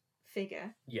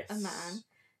figure, Yes. a man,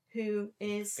 who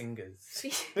is Fingers.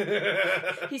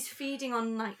 he's feeding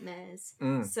on nightmares.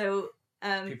 Mm. So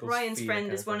People's Ryan's fear friend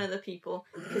kind is of one thing. of the people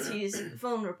because he's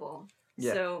vulnerable.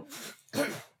 Yeah. So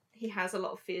he has a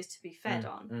lot of fears to be fed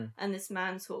on. And this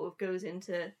man sort of goes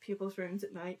into people's rooms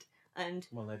at night, and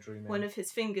Well, they're dreaming. one of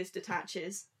his fingers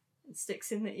detaches and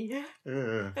sticks in the ear,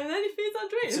 Ugh. and then he feeds on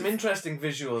dreams. Some interesting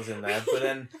visuals in there, but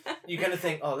then you kind of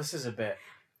think, oh, this is a bit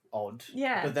odd.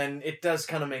 Yeah. But then it does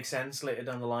kind of make sense later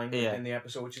down the line Yeah. in the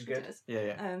episode, which is It good. does.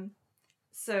 Yeah.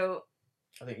 So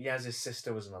I think Yaz's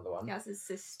sister was another one. Yaz's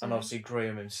sister. And obviously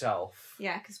Graham himself.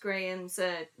 Yeah, because Graham's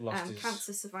a Lost his-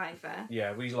 cancer survivor.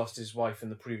 Yeah, we lost his wife in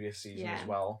the previous season Yeah. as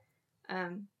well.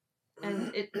 And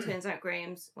it turns out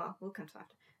Graham's... Well, we'll come to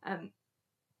that.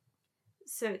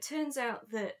 So it turns out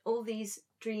that all these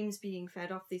dreams being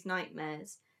fed off, these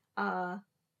nightmares, are...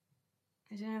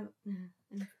 I don't know...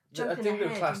 I'm jumping think they're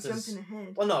ahead. classed I'm as- jumping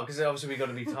ahead. Well, no, because obviously we got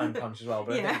to be time punched as well.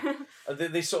 But I yeah.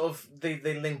 think they sort of they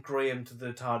link Graham to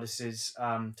the TARDIS's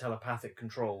telepathic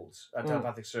controls,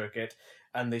 telepathic circuit,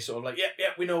 and they sort of like, yeah,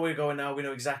 we know where we're going now. We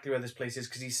know exactly where this place is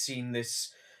because he's seen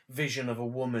this vision of a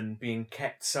woman being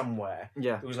kept somewhere.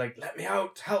 Yeah. Who was like, let me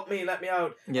out, help me, let me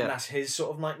out. Yeah. And that's his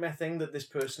sort of nightmare thing that this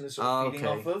person is sort Oh, of feeding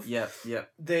off of. Yeah.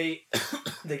 They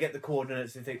they get the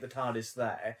coordinates. They take the TARDIS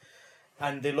there,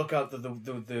 and they look out the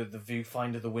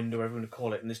viewfinder, the window, whatever you want to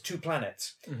call it, and there's two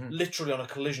planets literally on a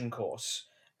collision course,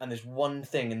 and there's one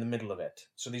thing in the middle of it.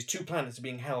 So these two planets are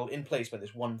being held in place by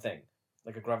this one thing,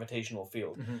 like a gravitational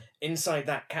field. Inside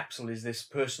that capsule is this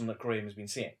person that Graham has been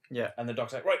seeing. Yeah. And the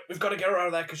doctor's like, right, we've got to get her out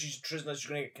of there because she's a prisoner. She's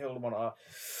going to get killed and whatnot.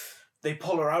 They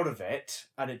pull her out of it,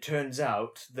 and it turns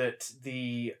out that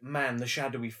the man, the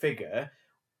shadowy figure,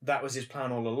 that was his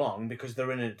plan all along because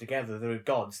they're in it together. They're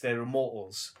gods. They're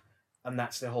immortals. And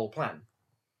that's their whole plan.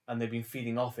 and they've been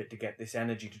feeding off it to get this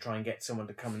energy to try and get someone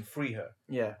to come and free her.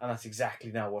 Yeah. And that's exactly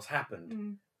now what's happened.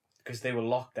 Mm. Because they were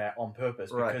locked there on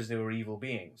purpose, Right. because they were evil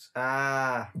beings.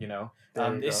 Ah. You know?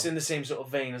 There you It's go. in the same sort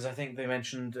of vein as I think they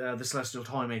mentioned The Celestial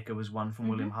Toymaker was one from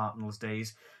William Hartnell's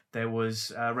days. There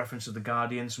was a reference to The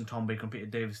Guardians from Tom Baker and Peter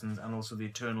Davison's, and also The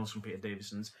Eternals from Peter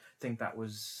Davison's. I think that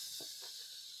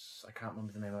was... I can't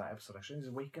remember the name of that episode actually. Is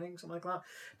it Awakening? Something like that.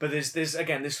 But there's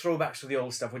throwbacks to the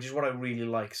old stuff, which is what I really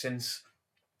like. Since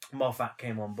Moffat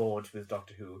came on board with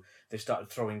Doctor Who, they started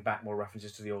throwing back more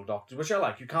references to the old Doctors, which I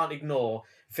like. You can't ignore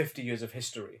 50 years of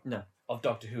history of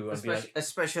Doctor Who and be like...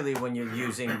 Especially when you're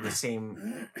using the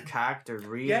same character,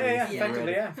 really. Yeah,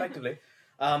 Yeah. effectively.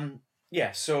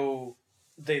 So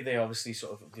they obviously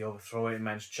they overthrow it and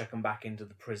manage to check them back into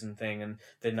the prison thing, and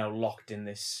they're now locked in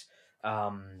this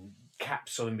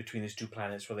capsule in between these two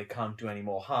planets where they can't do any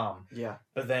more harm. Yeah.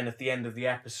 But then at the end of the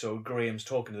episode, Graham's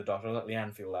talking to the Doctor. I'll let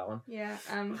Leanne feel that one. Yeah,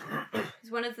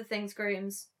 it's one of the things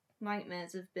Graham's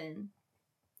nightmares have been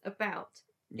about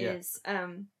Yeah. is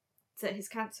that his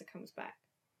cancer comes back,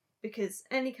 because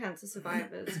any cancer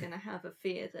survivor is going to have a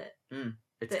fear that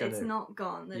it's not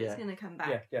gone, that it's going to come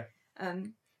back. Yeah.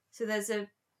 So there's a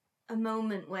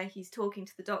moment where he's talking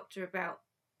to the Doctor about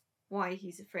why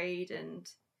he's afraid, and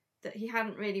that he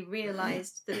hadn't really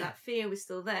realised that fear was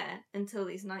still there until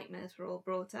these nightmares were all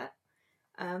brought up.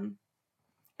 And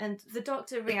the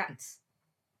Doctor reacts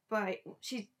by...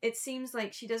 It seems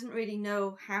like she doesn't really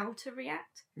know how to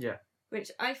react. Yeah.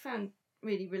 Which I found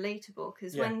really relatable,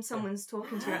 because when someone's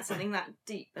talking to you about something that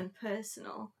deep and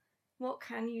personal, what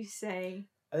can you say?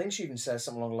 I think she even says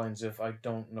something along the lines of, I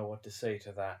don't know what to say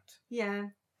to that. Yeah.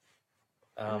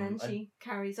 And then she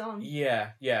carries on.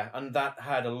 Yeah, and that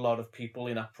had a lot of people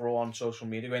in uproar on social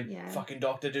media going, fucking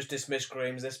Doctor, just dismiss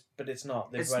Graham's this, but it's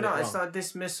not. They've read it wrong. It's not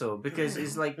dismissal, because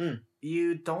it's like,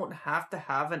 you don't have to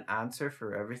have an answer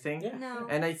for everything. Yeah. No.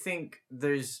 And I think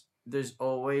there's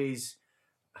always...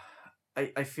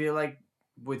 I feel like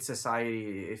with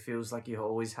society, it feels like you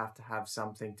always have to have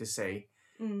something to say,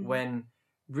 when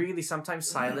really sometimes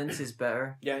silence is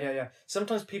better. Yeah.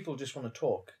 Sometimes people just want to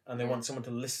talk, and they want someone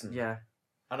to listen. Yeah.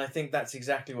 And I think that's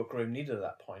exactly what Graham needed at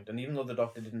that point. And even though the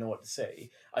Doctor didn't know what to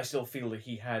say, I still feel that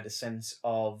he had a sense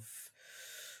of...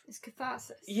 It's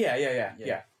catharsis. Yeah.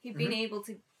 He'd been able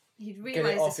to... He'd Get it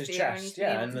realised off his his fear, chest,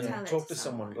 and and then talk to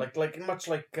someone. Much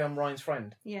like Ryan's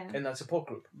friend in that support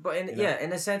group. But in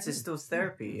a sense, it's still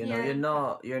therapy. You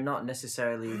know, you're not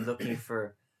necessarily looking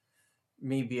for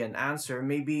maybe an answer.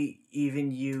 Maybe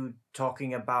even you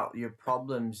talking about your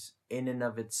problems in and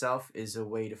of itself is a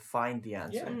way to find the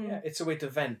answer. Yeah. It's a way to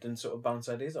vent and sort of bounce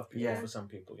ideas off people for some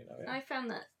people, you know. Yeah. I found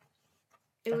that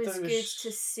it was good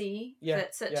to see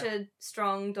that such a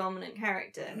strong, dominant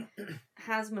character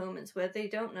has moments where they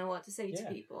don't know what to say to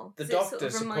people. The 'Cause Doctor it sort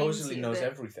of supposedly knows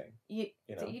that everything.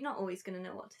 that you're not always going to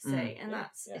know what to say, and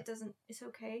it's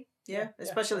okay. Yeah,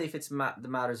 especially if it's the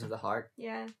matters of the heart.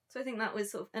 Yeah, so I think that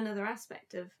was sort of another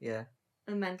aspect of a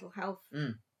mental health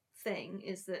thing,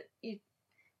 is that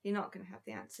you're not going to have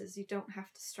the answers. You don't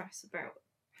have to stress about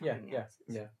having the answers.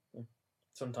 Yeah.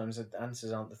 Sometimes the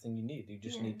answers aren't the thing you need. You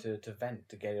just need to vent,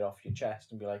 to get it off your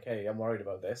chest and be like, hey, I'm worried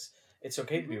about this. It's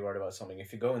okay to be worried about something.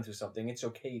 If you're going through something, it's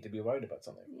okay to be worried about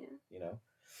something. Yeah. You know?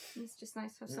 And it's just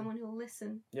nice to have someone who'll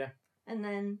listen. Yeah. And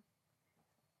then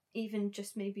even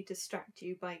just maybe distract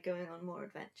you by going on more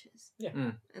adventures.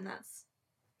 Yeah. And that's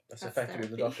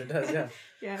effectively what the therapy. Doctor does, yeah.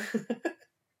 Yeah.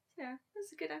 Yeah, it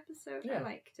was a good episode. Yeah. I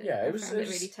liked it. Yeah, I it was found it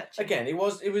really touching. Again, it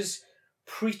was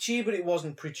preachy, but it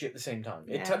wasn't preachy at the same time.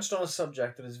 Yeah. It touched on a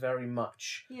subject that is very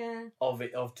much Yeah.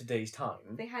 of today's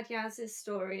time. They had Yaz's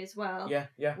story as well.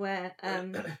 Yeah. Where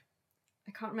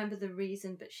I can't remember the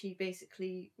reason, but she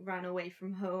basically ran away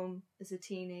from home as a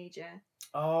teenager.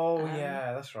 Oh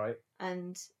yeah, that's right.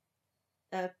 And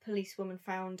a policewoman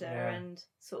found her and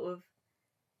sort of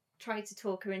tried to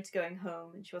talk her into going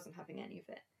home, and she wasn't having any of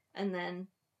it. And then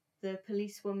the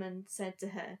policewoman said to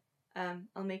her,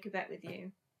 I'll make a bet with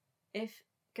you.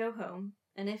 Go home,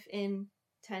 and if in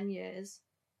 10 years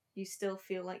you still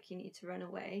feel like you need to run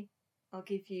away, I'll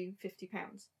give you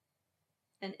 £50.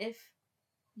 And if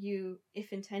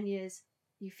in 10 years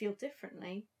you feel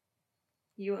differently,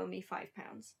 you owe me £5.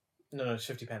 No, it's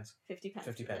 50 pence. 50 pence.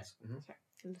 50 pence. Mm-hmm.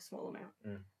 Sorry, a small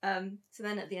amount. So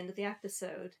then at the end of the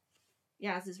episode,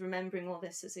 Yaz is remembering all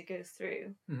this as it goes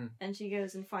through, and she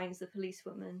goes and finds the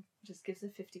policewoman, just gives her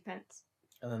 50 pence.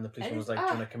 And then the policeman was like, do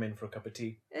you want to come in for a cup of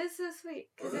tea? It's so sweet,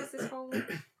 because there's this whole...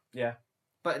 Yeah.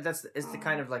 But it's the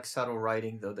kind of like subtle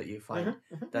writing, though, that you find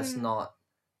that's not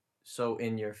so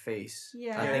in your face.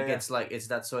 Yeah. I think it's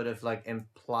that sort of like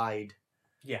implied...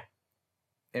 Yeah.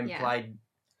 Implied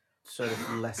sort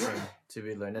of lesson to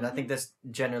be learned, and I think that's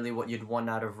generally what you'd want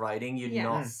out of writing. You'd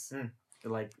Yes. not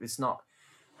like it's not.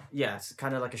 Yeah, it's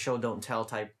kind of like a show don't tell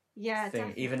type Yeah, thing.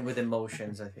 definitely. Even with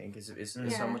emotions, I think is so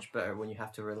Yeah. much better when you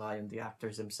have to rely on the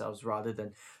actors themselves rather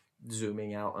than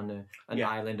zooming out on an Yeah.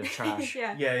 island of trash.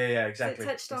 yeah. Yeah, So exactly. it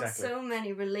touched on exactly. so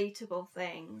many relatable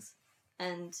things,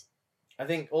 and I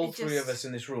think all It three of just- us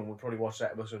in this room would probably watch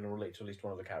that episode and relate to at least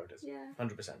one of the characters. yeah.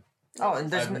 100%. Oh, and I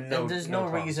there's have there's no no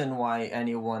qualms. reason why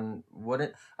anyone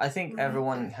wouldn't. I think Mhm.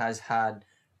 everyone has had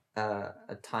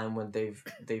a time when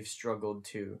they've struggled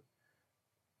to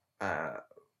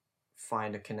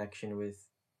find a connection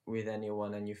with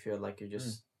anyone, and you feel like you're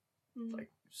just Mm.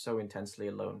 like so intensely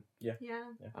alone. Yeah.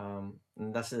 And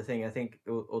that's the thing. I think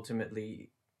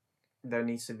ultimately there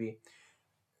needs to be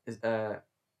a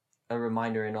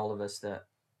reminder in all of us that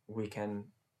we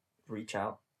can reach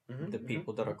out Mhm, the mhm.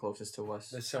 people that are closest to us.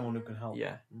 There's someone who can help.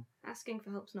 Yeah. Asking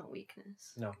for help's not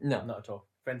weakness. No, No. not at all.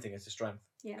 If anything, it's a strength.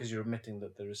 Yeah. Because you're admitting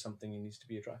that there is something that needs to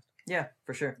be addressed. Yeah,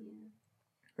 for sure. Yeah.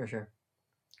 For sure.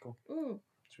 Ooh,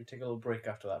 So we take a little break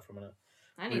after that for a minute.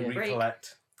 I We need a break.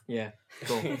 recollect. Yeah.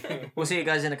 Cool. We'll see you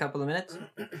guys in a couple of minutes.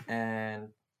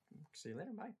 And see you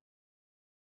later. Bye.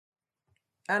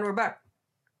 And we're back.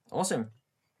 Awesome.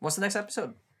 What's the next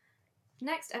episode?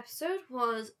 Next episode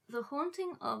was The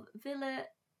Haunting of Villa.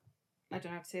 I don't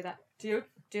know how to say that.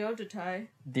 Diodati.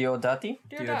 Diodati?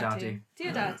 Diodati.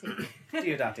 Diodati.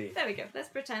 Diodati. There we go. Let's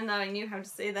pretend that I knew how to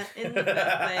say that in the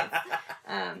first place.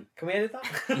 Can we edit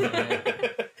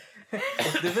that?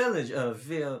 The village of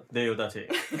Diodati.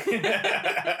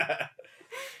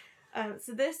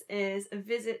 So this is a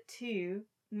visit to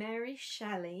Mary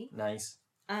Shelley Nice.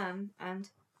 and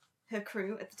her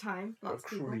crew at the time. Lots of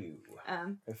people. Crew.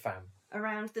 A fam.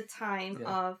 Around the time Yeah.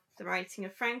 of the writing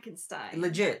of Frankenstein.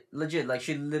 Legit. Like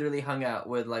she literally hung out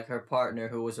with like her partner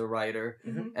who was a writer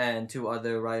Mhm. and two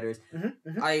other writers.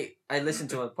 I listened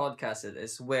to a podcast of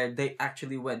this where they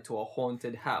actually went to a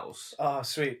haunted house Oh,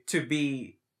 sweet. to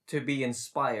be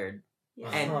inspired. Yeah.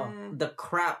 And the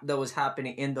crap that was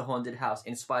happening in the haunted house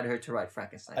inspired her to write I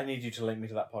Frankenstein. need you to link me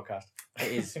to that podcast.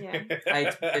 It is. Yeah.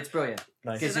 It's brilliant.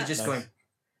 Nice. Because So you're just nice. going,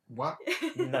 what?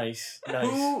 Nice.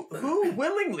 Who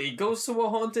willingly goes to a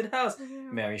haunted house?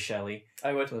 Mary Shelley.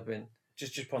 I would Flipping.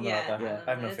 just put that out there. Yeah. I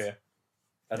have no it's- fear.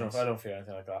 I Nice. don't fear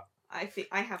anything like that.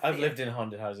 I have. I've fear. lived in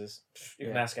haunted houses. You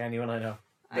can Yeah. ask anyone I know.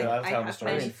 I, I'll I tell the have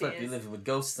story. I many mean, flip, you fears. live with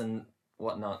ghosts and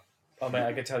whatnot. Oh mate,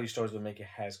 I could tell you stories that make your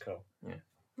hairs curl.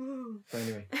 Ooh. So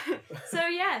anyway. So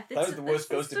yeah, That was the worst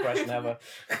ghost impression ever.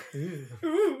 Sorry.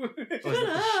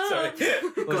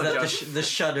 Go Was on, that Josh. the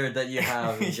shudder that you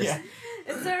have? Just, Yeah.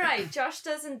 It's alright. Josh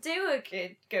doesn't do a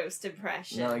good ghost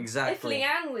impression. No, exactly. If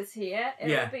Leanne was here, it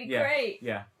would be great.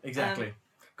 Yeah, exactly.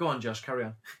 Go on, Josh, carry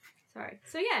on. Sorry.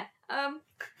 So yeah,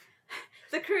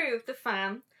 the crew of the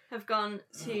fam have gone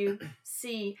to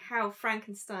see how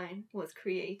Frankenstein was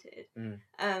created. Mm.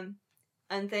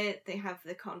 And they have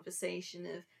the conversation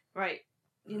of, right,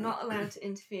 you're not allowed to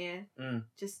interfere. Mm.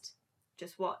 Just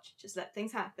watch. Just let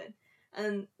things happen.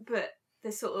 But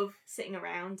they're sort of sitting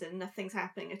around and nothing's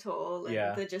happening at all. And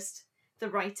Yeah. they're just, the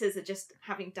writers are just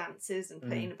having dances and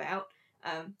playing about.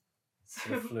 The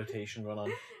So flirtation going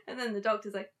on. and then the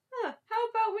doctor's like, how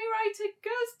about we write a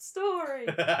ghost story?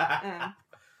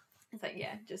 It's like,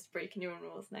 yeah, just breaking your own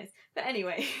rules, nice. But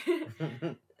anyway,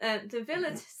 the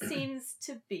villa seems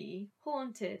to be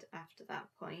haunted after that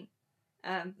point.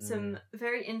 Some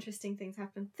very interesting things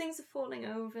happen. Things are falling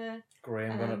over.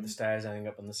 Graham going up the Um, stairs, ending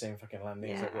up on the same fucking landing.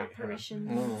 Yeah, It's like, wait, hang on. apparitions,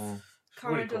 Mm. It's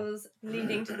really cool. corridors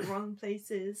leading to the wrong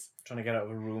places. Trying to get out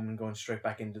of a room and going straight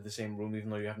back into the same room, even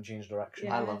though you haven't changed direction.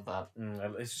 Yeah. I love that.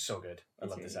 It's so good. I It's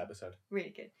love really this good. episode. Really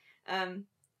good.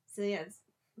 So yeah, it's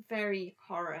very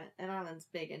horror, and Alan's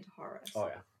big into horror. Oh so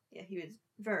yeah. yeah, he was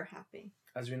very happy.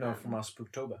 As we know from our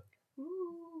Spooktober.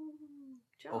 Ooh,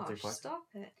 All three Josh, parts. stop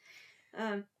it.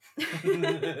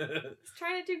 He's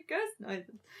trying to do ghost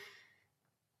noises.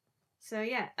 So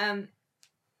yeah,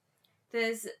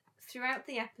 there's throughout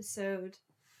the episode,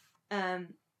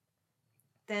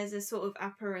 there's a sort of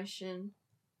apparition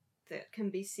that can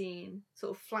be seen,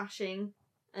 sort of flashing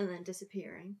and then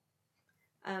disappearing.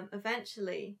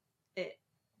 Eventually, it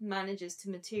manages to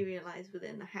materialize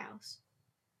within the house,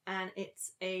 and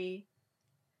it's a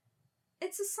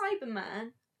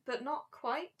Cyberman, but not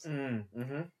quite.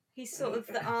 Mm-hmm. He's sort of,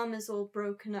 the arm is all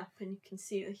broken up and you can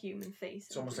see the human face.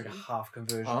 It's almost like a underneath. half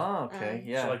conversion. Oh, okay,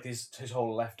 yeah. So like his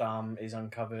whole left arm is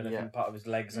uncovered. I Yeah. think part of his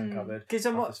leg's Mm. uncovered. Because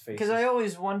half his face I is-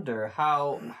 always wonder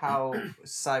how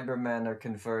Cybermen are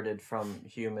converted from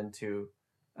human to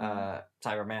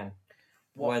Cyberman,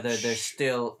 What whether they're sh-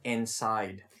 still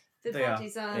inside The They are.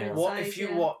 bodies are. Yeah. What inside, if you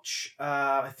yeah. watch?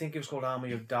 I think it was called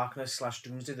Army of Darkness /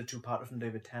 Doomsday, the two-parter from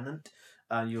David Tennant,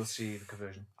 and you'll see the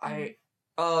conversion.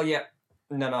 Oh yeah.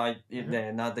 No, Mhm.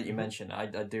 yeah, now that you Mhm. mention it,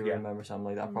 I do Yeah. remember something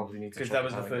like that. I probably need to Because check that it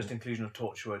was the out first again. inclusion of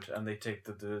Torchwood, and they take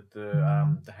the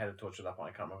head of Torchwood. That one,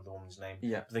 I can't remember the woman's name.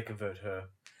 Yeah. But they convert her.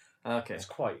 Okay. It's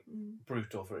quite Mm.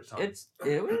 brutal for its time.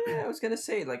 I was gonna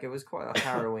say like it was quite a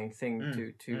harrowing thing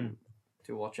Mm.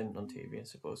 to watch on TV, I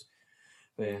suppose.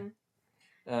 But Yeah.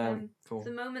 yeah. Cool.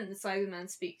 The moment the Cyberman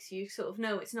speaks, you sort of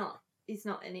know it's not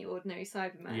any ordinary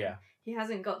Cyberman. Yeah. He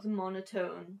hasn't got the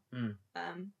monotone. Mm.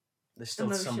 There's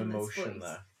still some emotionless emotion voice.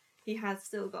 there. He has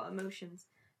still got emotions.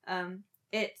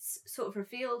 It's sort of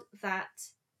revealed that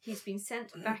he's been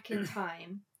sent back in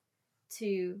time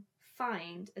to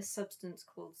find a substance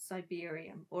called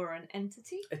Cyberium, or an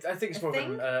entity. I think it's A more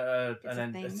thing? of It's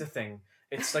a thing. it's a thing.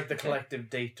 It's like the collective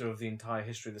data of the entire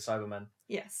history of the Cybermen.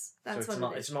 Yes, So that's it's what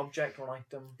not. it It's is. an object or an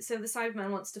item. So the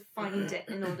Cyberman wants to find it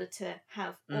in order to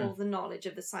have all the knowledge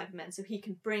of the Cybermen, so he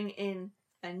can bring in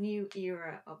a new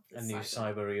era of the A new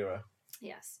Cyber. cyber era.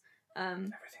 Yes.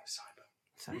 Everything's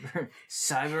cyber.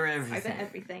 Cyber everything. Cyber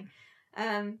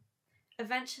everything.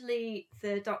 Eventually,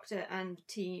 the Doctor and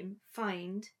team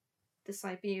find the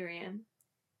Cyberium,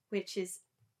 which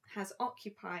has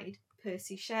occupied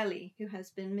Percy Shelley, who has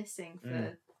been missing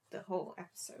for the whole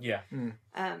episode. Yeah.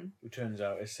 Um, It turns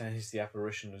out it's the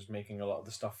apparition who's making a lot of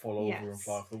the stuff fall over and Yes.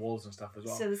 fly off the walls and stuff as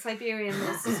well. So the Cyberium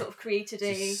has sort of created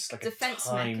a It's like a defense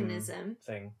time mechanism,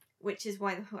 thing. which is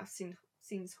why the house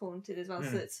seems haunted as well.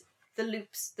 Mm. So it's the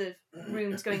loops, the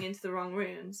rooms going into the wrong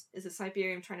rooms, is the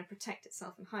Cyberium trying to protect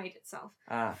itself and hide itself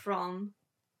from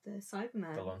the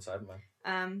Cyberman. The lone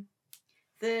Cyberman.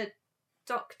 The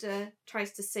Doctor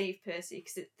tries to save Percy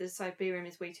because the Cyberium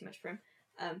is way too much for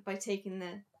him, by taking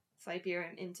the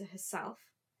Cyberium into herself,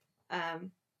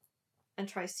 and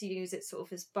tries to use it sort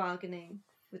of as bargaining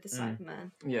with the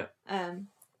Cyberman. Yeah.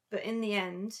 But in the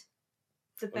end,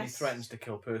 the Well, best. he threatens to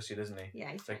kill Percy, doesn't he?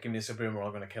 Yeah. It's like, give me the Cyberman or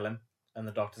I'm going to kill him. And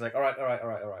the Doctor's like, all right.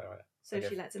 So okay.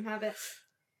 she lets him have it.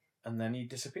 And then he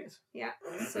disappears. Yeah.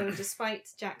 So despite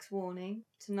Jack's warning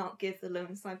to not give the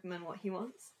lone Cyberman what he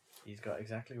wants. He's got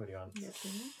exactly what he wants. Yes, he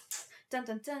wants. Dun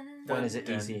dun dun. When is it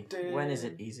Dun, easy? dun. When is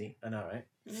it easy? I know, right?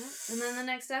 Yeah. And then the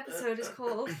next episode is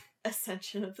called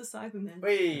Ascension of the Cybermen.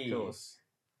 Whee! Of course.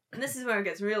 And this is where it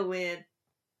gets real weird.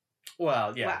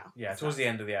 Well, yeah. Wow. Yeah, towards the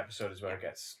end of the episode is where it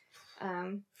gets...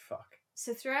 Fuck.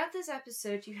 So throughout this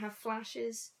episode, you have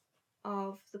flashes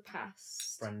of the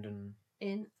past Brendan.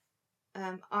 in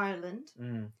Ireland.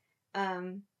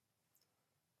 Mm.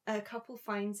 A couple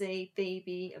finds a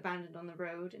baby abandoned on the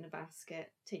road in a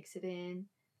basket, takes it in.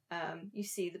 You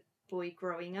see the boy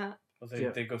growing up. Well,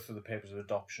 they go through the papers of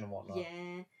adoption and whatnot.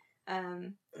 Yeah.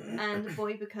 And the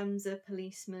boy becomes a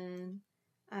policeman.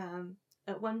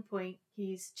 At one point,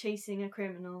 he's chasing a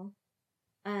criminal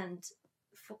and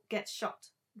gets shot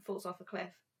and falls off a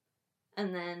cliff.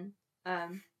 And then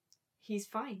he's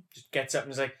fine. Just gets up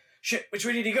and is like, shit, which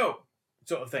way did he go?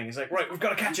 Sort of thing. He's like, right, we've got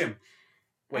to catch him.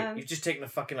 Wait, you've just taken a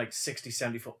fucking 60,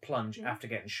 70 foot plunge Yeah. after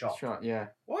getting shot. Yeah.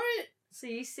 What? So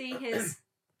you see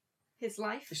his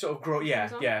life. He sort of growing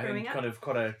growing up. kind of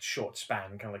quite a short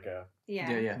span, kind of like a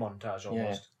Yeah. montage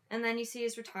almost. Yeah. And then you see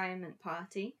his retirement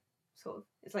party. Sort of,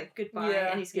 it's like goodbye,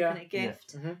 Yeah, and he's given yeah. a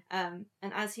gift. Mhm.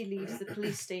 And as he leaves the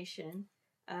police station,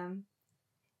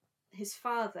 his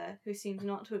father, who seems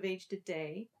not to have aged a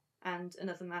day, and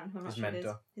another man who I'm not His sure it is,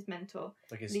 mentor. his mentor,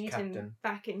 Like his lead captain. him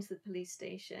back into the police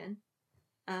station,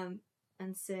 and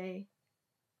say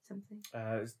something.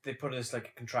 They put this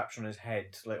like contraption on his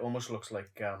head, like almost looks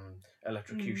like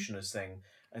electrocutioner's thing,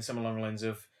 and something along the lines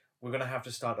of, "We're gonna have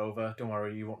to start over. Don't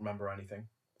worry, you won't remember anything."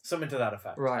 Something to that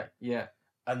effect. Right. Yeah.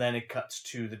 And then it cuts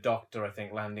to the Doctor, I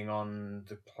think, landing on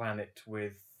the planet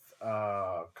with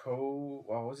what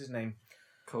was his name?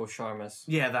 Cole Sharmas.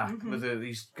 Yeah, that Mhm. with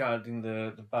he's guarding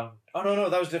the battle. Oh no,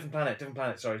 that was a different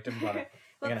planet. Sorry, different planet.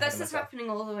 Well, Again, ahead this of is myself. happening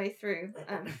all the way through.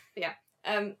 But yeah.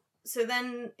 So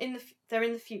then they're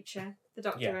in the future. The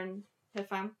Doctor Yeah. and her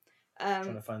fam.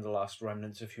 Trying to find the last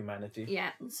remnants of humanity.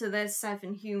 Yeah. So there's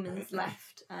 7 humans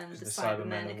left, and the Because the Cybermen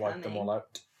Cybermen have are wiped them all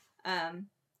coming. out.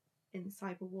 In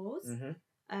Cyber Wars.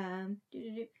 Mm-hmm.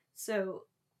 So.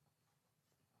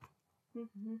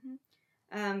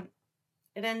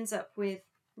 It ends up with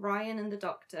Ryan and the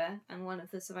Doctor and one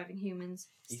of the surviving humans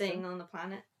staying Ethan? on the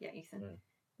planet. Yeah, Ethan. Mm.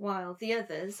 While the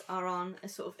others are on a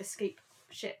sort of escape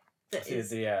ship that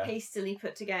is hastily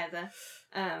put together.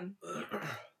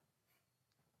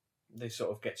 They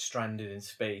sort of get stranded in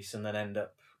space and then end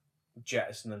up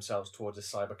jettisoning themselves towards a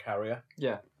cyber carrier.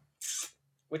 Yeah.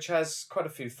 Which has quite a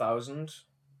few thousand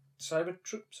cyber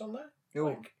troops on there. Oh.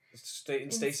 Like,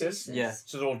 in stasis. Yeah.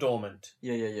 So they're all dormant.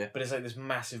 Yeah. But it's like this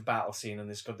massive battle scene, and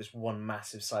it's got this one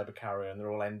massive cyber carrier, and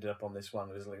they're all ended up on this one.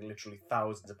 There's like literally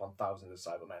thousands upon thousands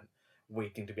of Cybermen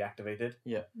waiting to be activated.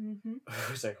 Mm-hmm.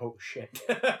 It's like, oh shit.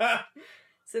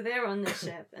 So they're on the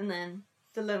ship, and then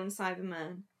the lone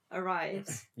Cyberman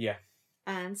arrives. Yeah.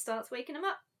 And starts waking them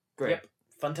up. Great. Yep.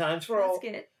 Fun times for That's all.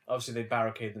 good. Obviously, they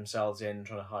barricade themselves in,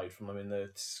 trying to hide from them in the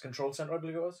control center, I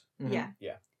believe it was. Mhm. Yeah.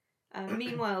 Yeah.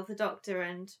 Meanwhile, the Doctor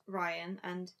and Ryan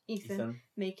and Ethan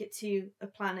make it to a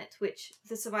planet which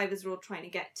the survivors are all trying to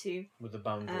get to. With the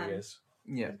boundary is.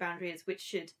 Yeah. The boundary is, which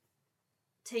should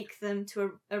take them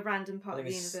to a random part I of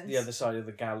think the it's universe. the other side of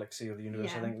the galaxy or the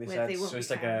universe, Yeah, I think they where said. they won't So it's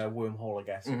be like found. a wormhole, I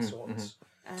guess, of Mhm, sorts.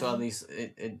 So at least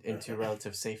into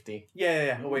relative safety.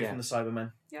 Yeah, away Yeah. from the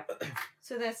Cybermen.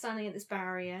 So they're standing at this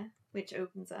barrier, which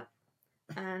opens up,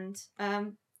 and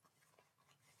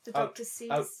the Doctor sees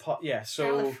So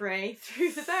Gallifrey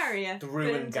through the barrier. The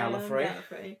ruined Burnt down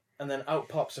Gallifrey. And then out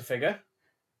pops a figure,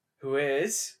 who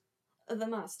is... The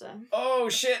Master. Oh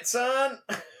shit, son!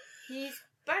 He's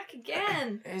back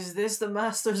again. Is this the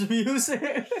Master's music?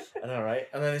 I know, right?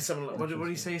 And then there's something. What do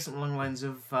you say? Something along the lines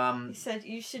of He said,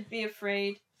 "You should be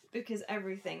afraid because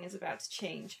everything is about to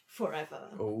change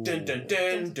forever." Oh. dun dun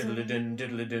dun diddle dun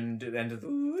diddle dun dun end of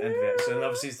the episode. And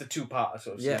obviously it's the two-part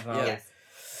sort of Yeah, stuff. yeah. Yes.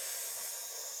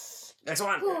 Next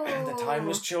one. The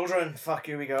Timeless Children. Fuck,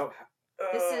 here we go.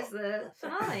 This is the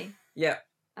finale. Yeah.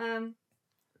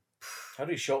 How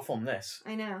do you short form this?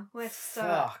 I know where to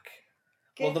start. Fuck.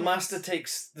 Well, the Goodness. Master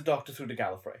takes the Doctor through to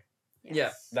Gallifrey. Yes.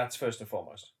 Yeah. That's first and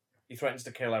foremost. He threatens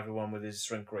to kill everyone with his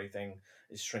shrink ray thing,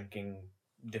 his shrinking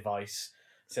device.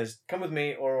 Says, "Come with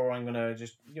me, or I'm gonna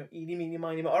just eeny meeny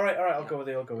miny. All right, I'll Yeah. go with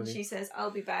you. I'll go And with she you." says,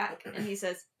 "I'll be back," and he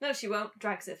says, "No, she won't."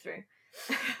 Drags her through.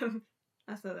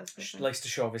 I thought that's She funny. likes to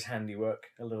show off his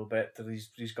handiwork a little bit. That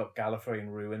he's got Gallifrey in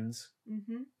ruins.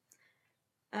 Mm-hmm.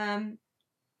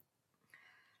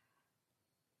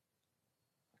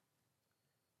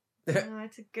 Where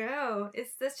to go?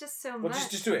 There's just so Well, much.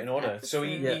 just do it in order. So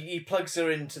he, Yeah. he plugs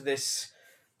her into this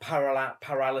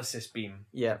paralysis beam.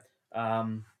 Yeah.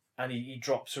 And he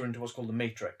drops her into what's called the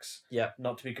Matrix. Yeah.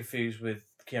 Not to be confused with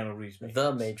Keanu Reeves' Matrix.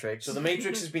 The Matrix. So the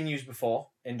Matrix has been used before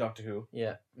in Doctor Who.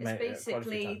 Yeah. It's quite a few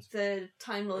basically times. the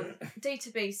Time Lord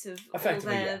database of all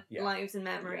Effectively, their yeah. lives and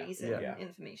memories Yeah. and Yeah.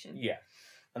 information. Yeah.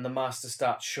 And the Master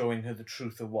starts showing her the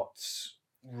truth of what's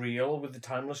real with the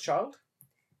Timeless Child.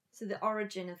 So the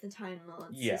origin of the Time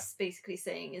Lords Yeah. is basically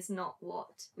saying is not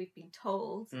what we've been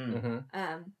told.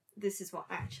 Mm-hmm. This is what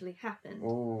actually happened.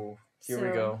 Ooh. Here we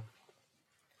So go.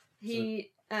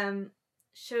 He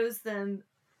shows them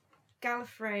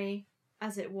Gallifrey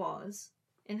as it was,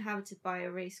 inhabited by a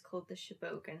race called the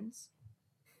Shobogans.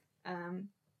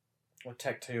 Well,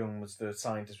 Tech Teung was the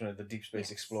scientist, the deep space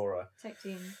Yes. explorer,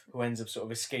 Tectean. who ends up sort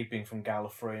of escaping from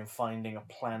Gallifrey and finding a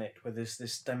planet where there's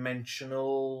this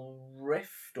dimensional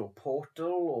rift or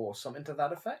portal or something to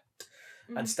that effect.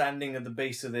 Mhm. And standing at the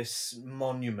base of this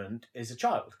monument is a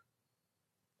child.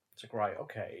 It's like, right,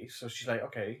 okay. So she's like,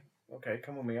 okay,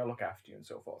 come with me, I'll look after you and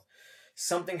so forth.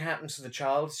 Something happens to the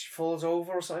child, she falls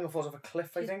over or something, or falls off a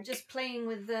cliff, I She's think. just playing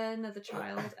with another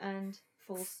child and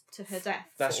falls to her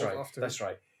death. That's Falls right, off to that's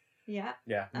right. Yeah.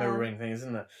 Yeah, mirroring thing,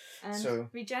 isn't it? And So-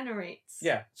 regenerates.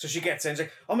 Yeah, so she gets in, she's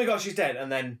like, oh my god, she's dead,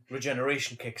 and then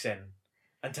regeneration kicks in.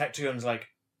 And Tech Teung's like,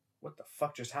 what the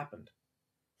fuck just happened?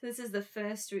 So this is the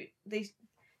first.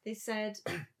 They said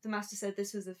the Master said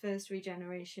this was the first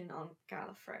regeneration on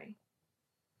Gallifrey.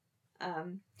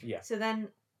 Yeah. So then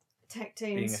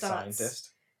Tectean Being a starts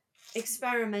scientist.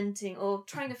 experimenting or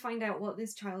trying to find out what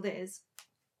this child is,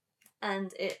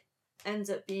 and it ends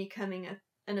up becoming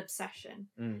an obsession.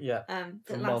 Yeah. That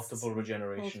For lasts multiple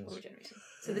regenerations. multiple generations.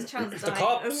 So this child's It's the dying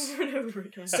cops! over and over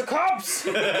again. It's the cops!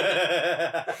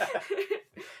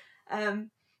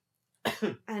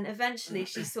 And eventually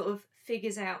she sort of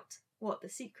figures out what the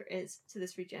secret is to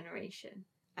this regeneration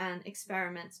and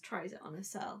experiments, tries it on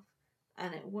herself,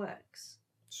 and it works.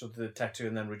 So the Tech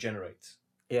Teung then regenerates.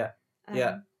 Yeah.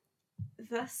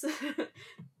 Thus,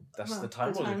 That's well, the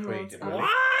Time Lords are created, are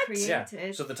really. Yeah.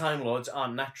 created. So the Time Lords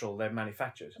aren't natural, they're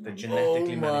manufactured. They're Manufactured.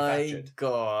 genetically Oh my manufactured.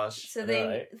 gosh. So I know, they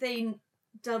right? they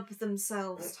dub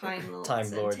themselves Time Lords. Time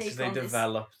and Lords. take So they on this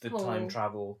develop the whole time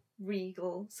travel.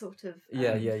 regal sort of.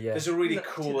 Yeah. There's a really look to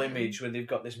cool them. image where they've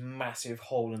got this massive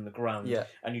hole in the ground, Yeah.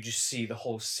 and you just see the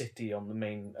whole city on the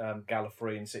main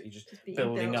Gallifreyan city just just being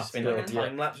building built. up in like a Built, yeah.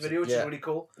 time lapse video, which Yeah. is really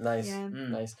cool. Nice. Yeah.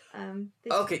 Nice.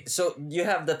 This- Okay, so you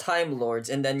have the Time Lords,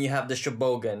 and then you have the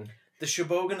Shobogan. The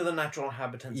Shobogan are the natural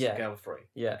inhabitants Yeah. of Gallifrey.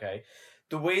 Yeah. Okay.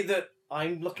 The way that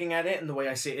I'm looking at it and the way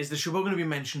I see it is the Shobogan have been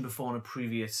mentioned before in a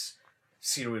previous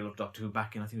serial of Doctor Who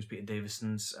back in, I think it was Peter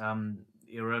Davison's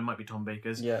era, it might be Tom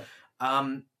Baker's, Yeah.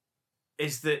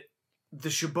 is that the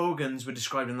Shobogans were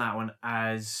described in that one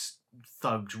as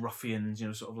thugs, ruffians,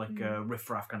 sort of like a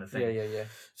riffraff kind of thing. Yeah.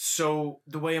 So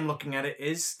the way I'm looking at it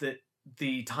is that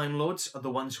the Time Lords are the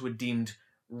ones who are deemed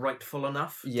rightful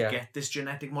enough to get this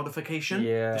genetic modification.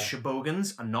 Yeah. The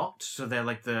Shobogans are not, so they're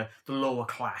like the lower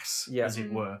class, as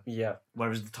it were. Yeah.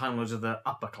 Whereas the Time Lords are the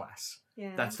upper class.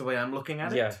 Yeah. That's the way I'm looking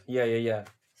at Yeah. it. Yeah.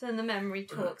 So in the memory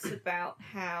talks about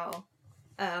how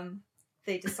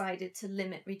they decided to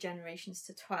limit regenerations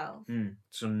to 12.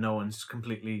 So no one's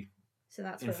completely So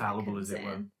that's infallible, where that as it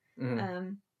were. comes Mhm.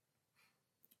 in.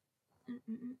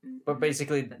 But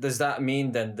basically, does that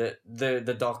mean then that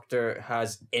the Doctor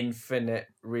has infinite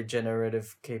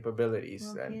regenerative capabilities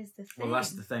Well, then? here's the thing. Well,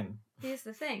 that's the thing. Here's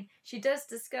the thing. She does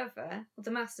discover, well,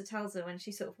 the Master tells her when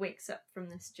she sort of wakes up from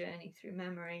this journey through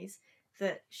memories,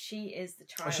 that she is the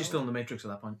child. Oh, she's still in the Matrix at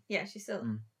that point. Yeah, she's still.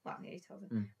 Mm. Well, yeah, he tells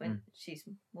her when she's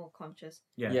more conscious.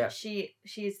 Yeah. She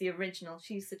is the original.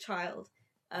 She's the child.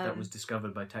 That was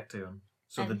discovered by Tecteon.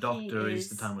 So the and Doctor he is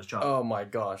the is- Timeless Child. Oh my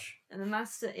gosh. And the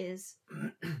Master is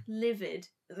livid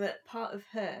that part of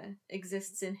her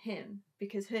exists in him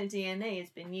because her DNA has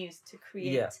been used to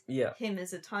create Yeah. him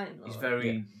as a Time Lord. He's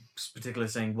very particular,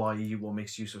 saying, why are you, what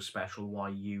makes you so special, why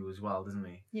you as well, doesn't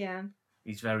he? Yeah.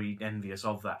 He's very envious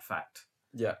of that fact.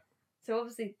 Yeah. So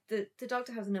obviously the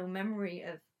Doctor has no memory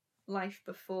of life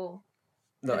before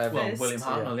Not At ever. Well, first, William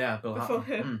Hartnell, yeah, Bill before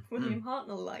Hartnell. her William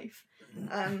Hartnell life.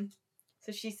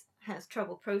 So she has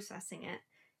trouble processing it.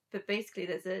 But basically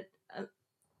there's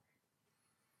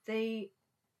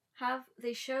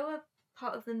they show a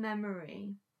part of the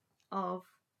memory of,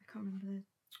 I can't remember.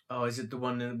 Oh, is it the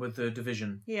one with the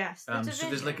Division? Yes, the Division. So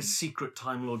there's like a secret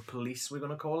Time Lord police, we're going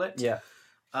to call it. Yeah.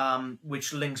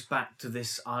 Which links back to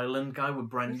this island guy with I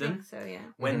Brendan. think so,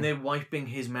 yeah. When they're wiping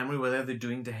his memory, whatever they're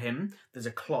doing to him, there's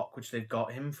a clock which they've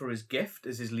got him for his gift,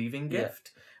 as his leaving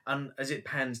gift. And as it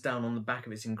pans down on the back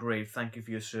of it, it's engraved, "Thank you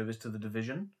for your service to the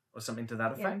Division," or something to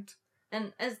that effect.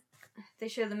 And as they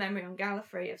show the memory on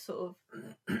Gallifrey of sort of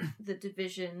the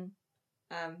Division,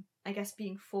 I guess,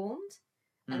 being formed,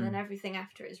 and then everything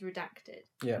after it is redacted.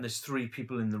 Yeah. And there's 3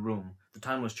 people in the room. The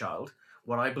Timeless Child,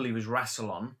 what I believe is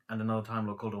Rassilon, and another Time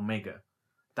Lord called Omega.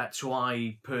 That's who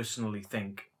I personally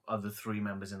think are the 3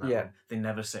 members in that room. They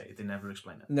never say, they never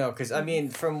explain it. No, because I mean,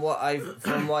 from what I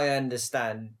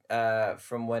understand,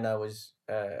 from when I was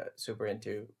super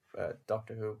into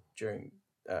Doctor Who during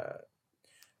the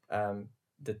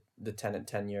 10 and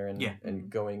 10 year and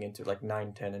going into like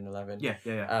 9, 10, and 11. Yeah.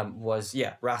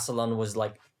 Rassilon was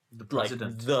like The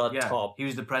president. the top. He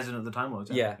was the president of the Time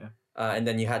Lords. And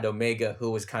then you had Omega,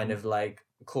 who was kind of like,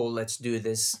 cool, let's do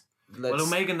this. Well,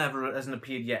 Omega never hasn't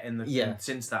appeared yet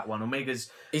since that one. Omega's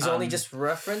he's only just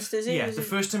referenced, is he? Yeah, the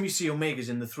first time you see Omega's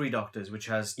in the 3 Doctors, which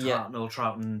has Hartnell,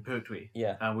 Troughton, Pertwee.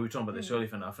 Yeah. We were talking about this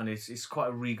earlier enough, and it's quite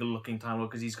a regal looking Time Lord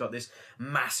because he's got this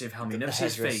massive helmet. You never see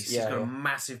his face. He's got a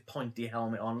massive pointy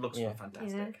helmet on. Looks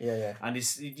fantastic. Yeah. And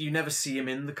you never see him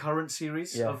in the current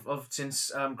series of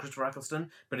since Christopher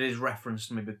Eccleston, but it is referenced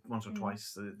maybe once or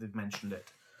twice. They've mentioned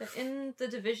it. But in the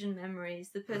Division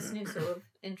memories, the person who's sort of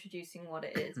introducing what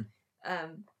it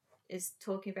is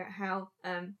talking about how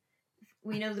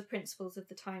we know the principles of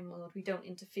the Time Lord, we don't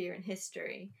interfere in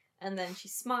history. And then she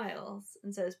smiles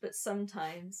and says, but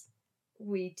sometimes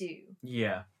we do.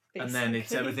 Yeah. And then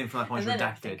it's everything from that point is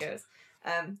redacted. Goes.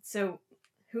 So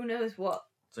who knows what?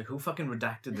 It's like, who fucking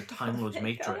redacted the Time Lord's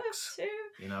Matrix?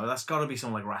 You know, that's got to be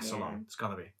someone like Rassilon. Yeah. It's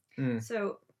got to be.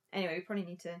 So anyway, we probably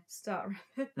need to start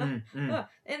wrapping up.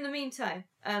 In the meantime,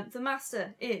 the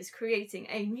Master is creating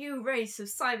a new race of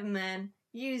Cybermen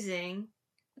using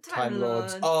Time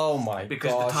Lords. Oh my god.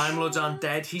 Because the Time Lords aren't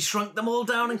dead, he shrunk them all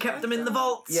down and kept them in the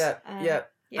vaults. Yeah.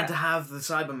 And to have the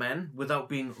Cybermen, without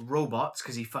being robots,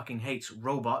 because he fucking hates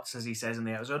robots, as he says in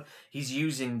the episode, he's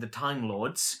using the Time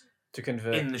Lords to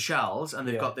convert in the shells, and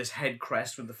they've got this head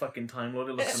crest with the fucking Time Lord.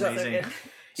 It looks amazing.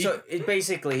 So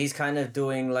basically, he's kind of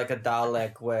doing like a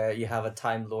Dalek where you have a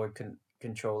Time Lord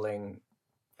controlling.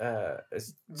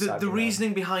 The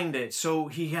reasoning behind it. So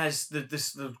he has the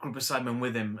group of Cybermen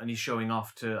with him, and he's showing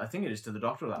off to, I think it is to the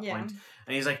Doctor at that point,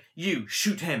 and he's like, "You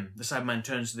shoot him." The Cyberman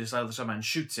turns to this other Cyberman,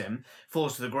 shoots him,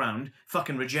 falls to the ground,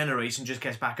 fucking regenerates, and just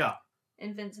gets back up.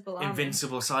 Invincible army.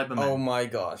 Invincible Cybermen. Oh my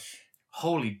gosh!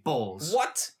 Holy balls!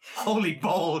 What? Holy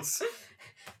balls!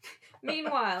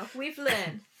 Meanwhile, we've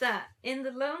learned that in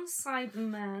the lone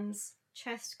Cyberman's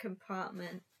chest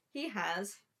compartment, he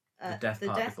has the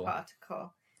death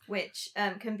particle, which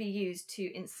can be used to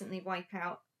instantly wipe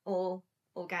out all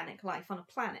organic life on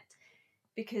a planet.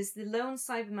 Because the lone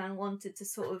Cyberman wanted to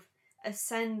sort of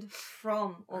ascend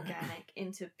from organic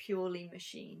into purely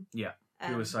machine. Yeah,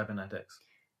 pure cybernetics.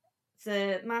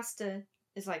 The master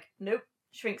is like, nope,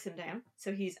 shrinks him down,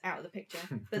 so he's out of the picture.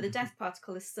 But the death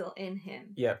particle is still in him.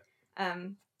 Yeah.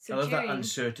 So I love that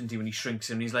uncertainty when he shrinks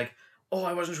him. And he's like, oh,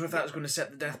 I wasn't sure if that was going to set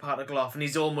the death particle off. And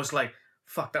he's almost like,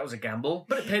 fuck, that was a gamble.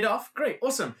 But it paid off. Great,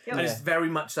 awesome. Yep. And it's very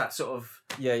much that sort of...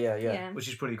 Yeah. Which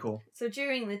is pretty cool. So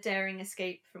during the daring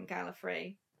escape from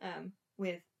Gallifrey,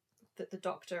 with the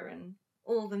Doctor and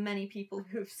all the many people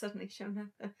who've suddenly shown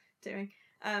up doing,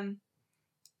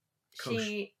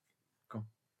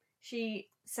 she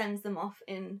sends them off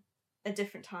in a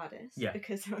different TARDIS. Yeah.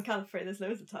 Because on Gallifrey there's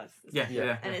loads of TARDISes.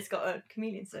 Yeah. And it's got a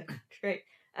chameleon circuit. Great.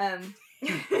 A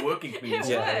working chameleon.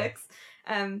 It works.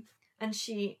 And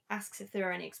she asks if there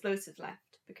are any explosives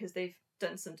left because they've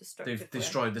done some destructive They've work.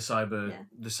 destroyed the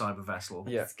cyber vessel.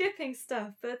 Yeah. Skipping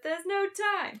stuff, but there's no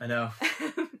time. I know.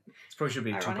 This probably should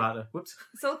be a Ironic. two-parter. Whoops.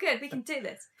 It's all good. We can do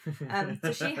this.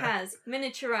 So she has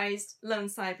miniaturized lone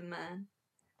Cyberman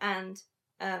and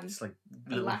It's like a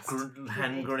little last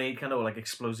hand grenade kind of like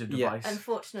explosive Yeah. device.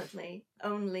 unfortunately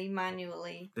only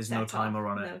manually. There's set no off, timer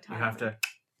on it. no You timer. have to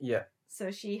Yeah. So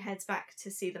she heads back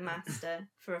to see the master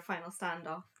for a final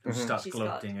standoff. start She's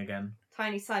gloating again.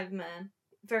 Tiny Cyberman,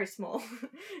 very small, He's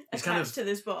attached kind of- to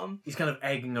this bomb. He's kind of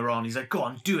egging her on. He's like, go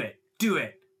on, do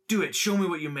it. Show me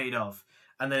what you're made of.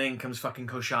 And then in comes fucking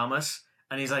Koshamas.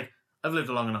 And he's like, I've lived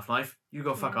a long enough life. You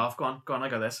go fuck Yeah. off. Go on, I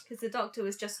got this. Because the Doctor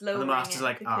was just And lowering the master's it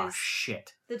like, ah, because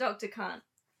shit. the Doctor can't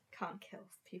kill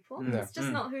people. No. It's just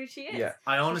not who she is. Yeah.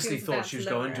 I honestly was thought about she to was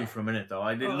going lower to it. for a minute, though.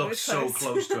 It Oh, looked it was so close.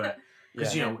 close to it.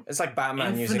 Because, Yeah. you know, It's like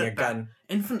Batman using a Infinite gun.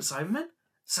 Infinite Cybermen?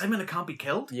 Cybermen that can't be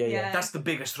killed? Yeah. Yeah. That's the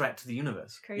biggest threat to the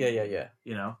universe, Crazy. Yeah.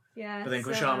 you know? Yeah. But then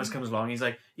so, Koshamas comes along. He's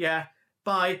like, yeah,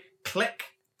 bye, click.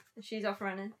 she's off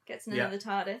running, gets in Yeah. another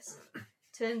TARDIS,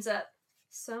 turns up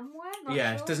somewhere. Not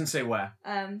Yeah, sure. it doesn't say where.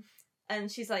 And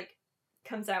she's like,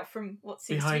 comes out from what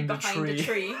seems Behind to a be behind a tree.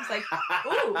 tree. It's like,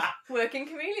 ooh, working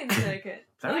chameleon circuit.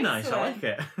 Very nice, I one. like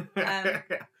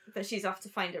it. But she's off to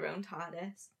find her own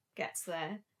TARDIS. Gets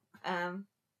there, and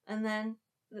then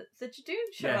the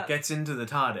Jadoon show Yeah, up. gets into the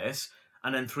TARDIS,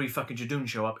 and then 3 fucking Jadoon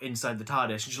show up inside the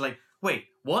TARDIS, and she's like, wait,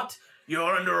 what?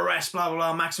 You're under arrest, blah, blah,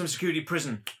 blah, maximum security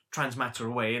prison. Transmats her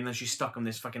away, and then she's stuck on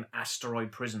this fucking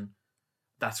asteroid prison.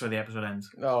 That's where the episode ends.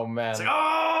 Oh man. It's like,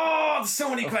 oh, there's so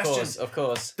many questions. Of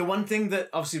course. The one thing that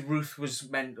obviously Ruth was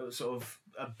meant sort of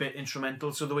a bit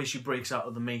instrumental, so the way she breaks out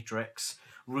of the Matrix,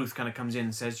 Ruth kind of comes in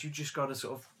and says, you just got to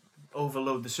sort of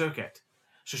overload the circuit.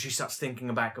 So she starts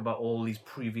thinking back about all these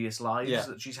previous lives Yeah.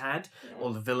 that she's had, Yeah.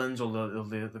 all the villains, all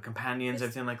the companions, It's-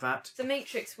 everything like that. The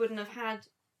Matrix wouldn't have had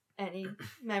any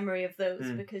memory of those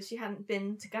Mm. because she hadn't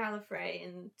been to Gallifrey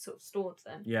and sort of stored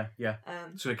them. Yeah.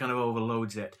 So it kind of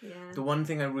overloads it. Yeah. The one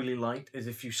thing I really liked is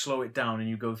if you slow it down and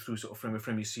you go through sort of frame by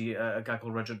frame, you see a guy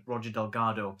called Roger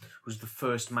Delgado, who's the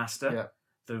first master, Yeah.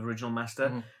 the original master.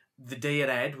 Mhm. The day it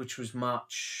aired, which was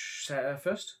March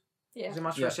 1st? Yeah. Was it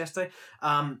March Yeah. 1st yesterday?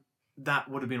 That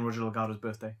would have been Roger Delgado's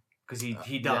birthday because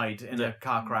he died in yeah. a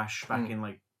car crash back Mm. in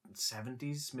like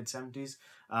mid-70s.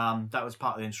 That was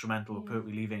part of the instrumental of Yeah.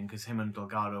 Pertwee leaving because him and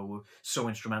Delgado were so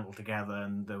instrumental together,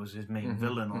 and there was his main Mhm,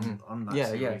 villain on that Yeah,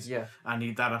 series. yeah.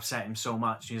 And that upset him so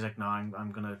much. He's like, no, I'm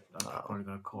Oh. probably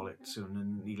gonna call it soon,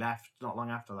 and he left not long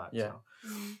after that. Yeah. So.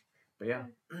 Mm. But yeah,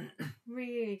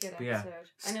 Really good But yeah, episode.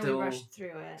 I know we still- rushed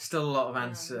through it. still a lot of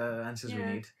answers we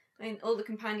yeah. need. I mean, all the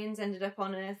companions ended up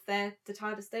on Earth. The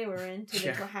TARDIS they were in, to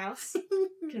Yeah. little house. It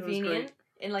was Convenient. great.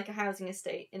 In like a housing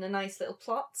estate, in a nice little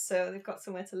plot, so they've got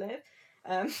somewhere to live.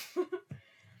 I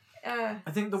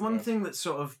think the It's one good. thing that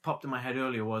sort of popped in my head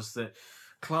earlier was that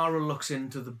Clara looks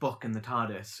into the book in the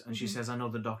TARDIS and she Mhm. says, I know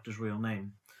the Doctor's real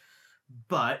name.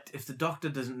 But if the Doctor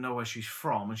doesn't know where she's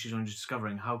from and she's only just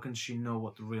discovering, how can she know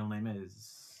what the real name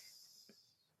is?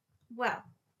 Well,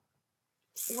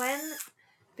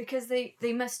 because they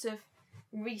must have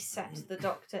reset the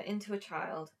Doctor into a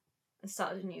child and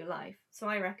started a new life. So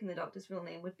I reckon the Doctor's real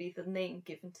name would be the name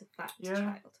given to that Yeah.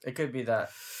 child. It could be that.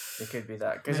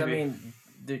 Because I Maybe.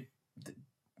 mean,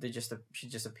 she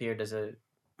just appeared as a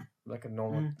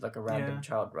normal, like a random Yeah.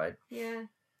 child, right? Yeah.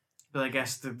 But I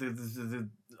guess the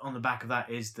on the back of that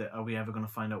is that are we ever going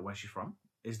to find out where she's from?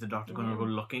 Is the Doctor going to Yeah. go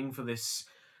looking for this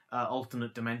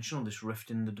alternate dimension or this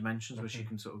rift in the dimensions where she Mhm.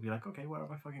 can sort of be like, okay, where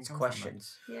have I fucking It's come from?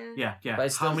 questions. Yeah. Yeah. But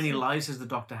it's How still- many lives has the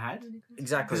Doctor had?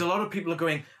 Exactly. Because a lot of people are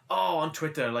going, oh, on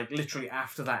Twitter, like literally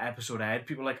after that episode aired,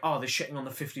 people are like, oh, they're shitting on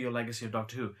the 50-year legacy of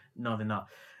Doctor Who. No, they're not.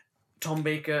 Tom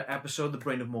Baker episode, The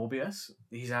Brain of Morbius,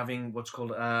 he's having what's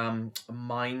called a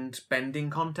mind-bending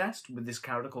contest with this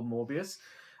character called Morbius.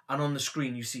 And on the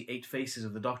screen, you see 8 faces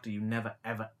of the Doctor you never,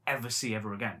 ever, ever see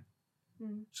ever again.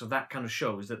 Mm. So that kind of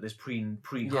shows that there's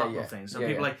pre-Hartnell yeah. things. Some Yeah,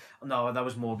 people yeah. are like, no, that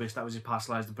was Morbius, that was his past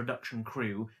lives. The production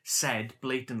crew said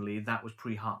blatantly that was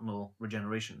pre-Hartnell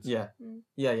regenerations. Yeah. Mm.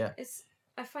 Yeah.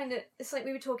 I find it's like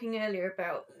we were talking earlier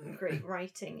about great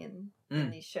writing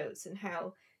in these shows and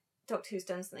how Doctor Who's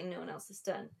done something no one else has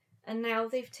done. And now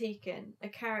they've taken a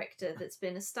character that's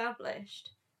been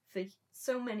established for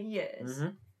so many years.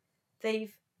 Mhm.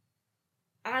 They've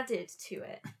added to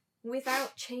it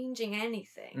without changing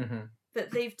anything. Mm-hmm.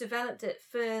 But they've developed it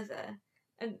further.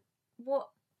 And what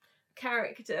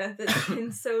character that's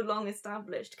been so long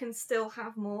established can still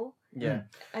have more? Yeah.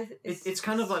 It's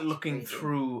kind of like looking crazy.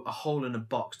 through a hole in a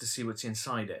box to see what's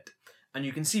inside it. And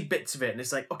you can see bits of it, and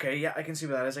it's like, okay, yeah, I can see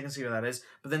where that is, I can see where that is.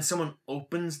 But then someone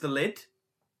opens the lid,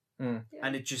 Mm.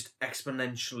 and it just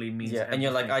exponentially means Yeah, and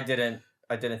you're like, everything.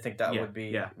 I didn't think that Yeah, would be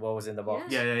yeah. what was in the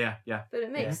box. Yeah. But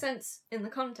it makes Yeah. sense in the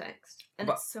context. And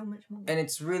But- it's so much more. And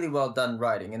it's really well done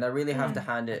writing, and I really have to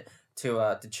hand it to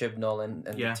Chibnall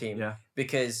and Yeah, the team yeah.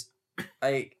 because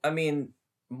I mean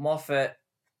Moffat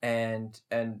and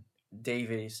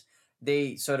Davies,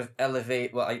 they sort of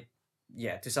elevate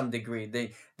to some degree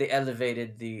they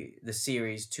elevated the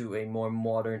series to a more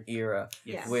modern era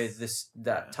Yes. with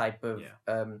that Yeah. type of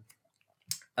Yeah.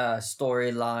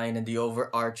 storyline and the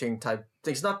overarching type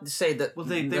things. Not to say that Well,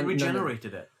 they none of-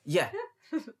 regenerated it. yeah,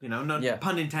 You know, no Yeah.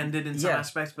 pun intended in some Yeah.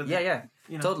 aspects, but yeah,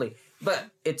 you know, totally. But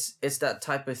it's that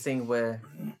type of thing where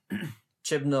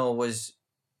Chibnall was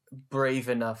brave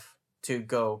enough to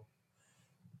go.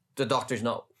 The Doctor's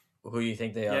not who you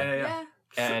think they are, yeah.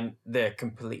 and they're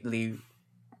completely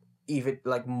even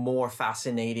like more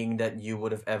fascinating than you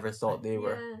would have ever thought they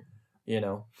were. Yeah. You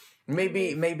know,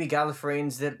 maybe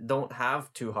Gallifreyans that don't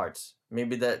have two hearts.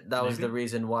 Maybe that was Maybe. the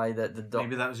reason why the Doctor.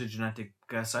 Maybe that was a genetic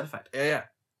side effect. Yeah,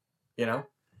 you know.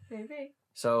 Maybe.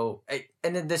 So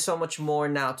and then there's so much more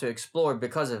now to explore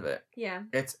because of it. Yeah.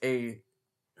 It's a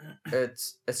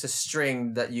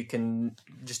string that you can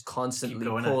just constantly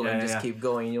going pull at, and yeah, just yeah. keep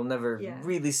going. You'll never Yeah.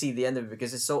 really see the end of it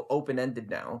because it's so open ended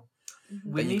now. Mhm.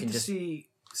 We you need can to just- see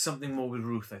something more with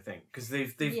Ruth, I think, because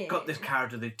they've got this Yeah.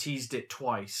 character. They've teased it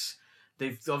twice.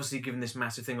 They've obviously given this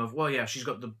massive thing of, well, yeah, she's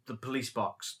got the police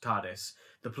box TARDIS.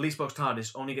 The police box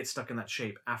TARDIS only gets stuck in that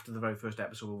shape after the very first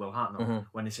episode with Will Hartnell Mhm.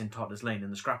 when it's in Totter's Lane in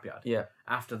the scrapyard. Yeah.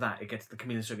 After that, it gets the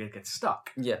chameleon circuit, it gets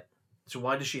stuck. Yeah. So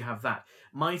why does she have that?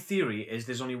 My theory is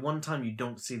there's only one time you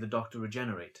don't see the Doctor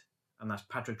regenerate, and that's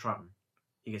Patrick Troughton.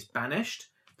 He gets banished.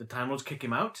 The Time Lords kick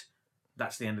him out.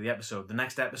 That's the end of the episode. The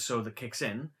next episode that kicks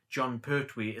in, John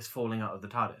Pertwee is falling out of the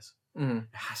TARDIS. Mm-hmm. It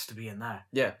has to be in there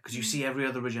Yeah. because you see every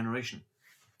other regeneration.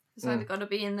 It's either got to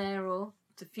be in there or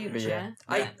the future. But yeah.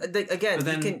 Yeah. Again, But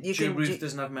then you Jim can Ruth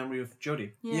doesn't have memory of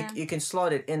Jodie. Yeah. you can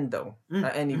slot it in though. Mm.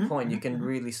 At any Mhm, point, you mhm, can mhm.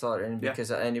 really slot it in Yeah.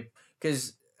 because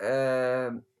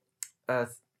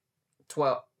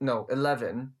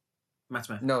 11. Matt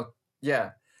Smith. No,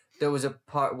 yeah, there was a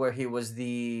part where he was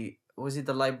the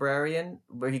librarian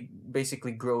where he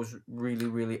basically grows really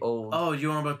really old. Oh,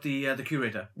 you're on about the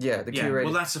curator. Yeah, the Yeah, curator.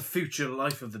 well, that's a future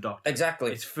life of the Doctor.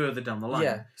 Exactly. It's further down the line.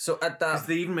 Yeah. So at Because that,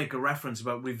 they even make a reference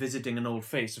about revisiting an old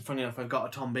face. And funny enough, I've got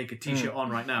a Tom Baker T-shirt on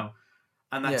right now,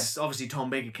 and that's obviously Tom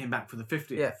Baker came back for the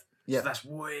 50th. Yeah, yeah. So that's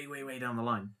way, way, way down the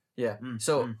line. yeah. Mm,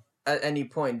 So mm. at any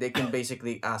point, they can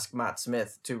basically ask Matt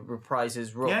Smith to reprise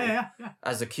his role Yeah.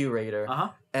 as a curator,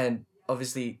 and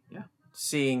obviously, Yeah.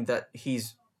 seeing that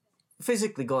he's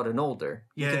physically gotten older,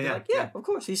 you Yeah, can be yeah, like, yeah. of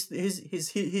course, he's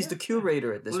the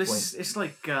curator at this Well, point. it's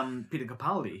like Peter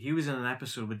Capaldi. He was in an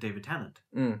episode with David Tennant.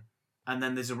 Mm. And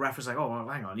then there's a reference like, oh, well,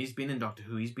 hang on, he's been in Doctor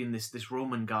Who. He's been this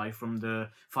Roman guy from the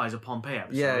Fires of Pompeii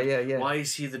episode. Yeah. Why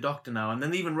is he the Doctor now? And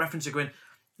then they even reference it going,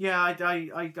 yeah,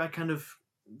 I kind of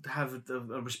have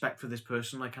a respect for this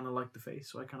person. I kind of like the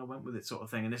face, so I kind of went with it sort of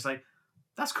thing. And it's like,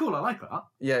 that's cool. I like that.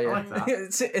 Yeah. I like that.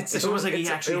 It's almost like he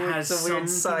actually has some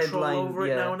control over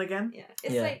it now and again. Yeah.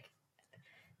 It's Yeah. like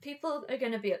people are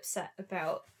going to be upset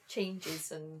about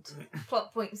changes and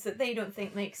plot points that they don't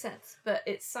think make sense, but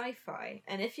it's sci-fi,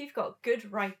 and if you've got good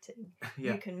writing,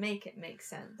 Yeah. you can make it make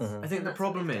sense. Mhm. I think And the that's what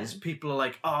problem they've is done. people are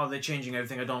like, oh, they're changing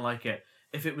everything. I don't like it.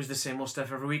 If it was the same old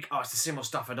stuff every week, oh, it's the same old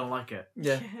stuff. I don't like it.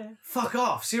 Yeah. Fuck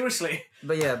off. Seriously.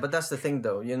 But that's the thing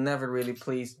though. You never really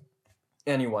please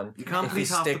anyone. You can't If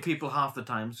please half the stick- people half the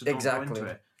time, so don't Exactly. go into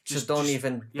it. Just don't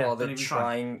even yeah, bother don't even try.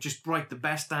 trying. Just write the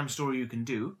best damn story you can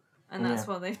do And that's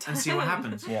Yeah. what they've done. and see what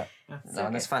happens. Yeah. Yeah.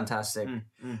 No, that's fantastic. Mm,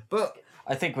 mm. But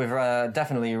I think we've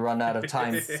definitely run out of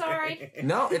time. Sorry.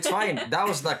 No, it's fine. That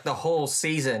was like the whole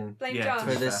season Blame Yeah, Josh.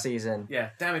 for this season.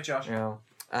 Yeah, damn it, Josh. You know.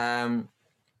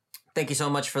 Thank you so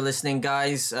much for listening,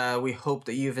 guys. We hope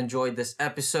that you've enjoyed this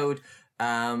episode.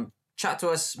 chat to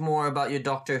us more about your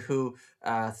Doctor Who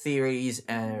theories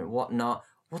and whatnot.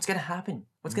 What's gonna happen?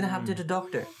 What's gonna happen to the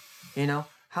Doctor? You know,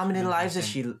 how many lives has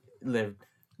she lived?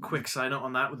 Quick side note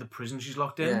on that with the prison she's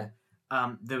locked in.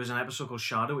 Yeah. There was an episode called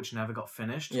Shadow which never got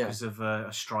finished Yeah. because of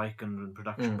a strike and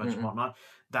production budget and whatnot.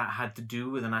 That had to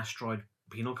do with an asteroid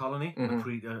penal colony,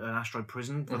 an asteroid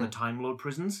prison for the Time Lord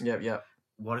prisons. Yep.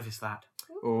 What if it's that?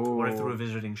 Ooh. What if they were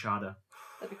visiting Shadow?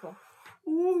 That'd be cool.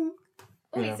 Ooh.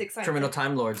 Oh, he's excited. Criminal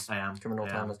Time Lords. I am. Criminal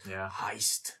Time Lords. Yeah.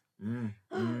 Heist.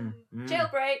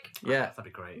 Jailbreak. Yeah. That'd be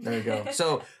great. There you go.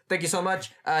 So thank you so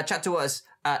much. Chat to us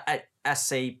at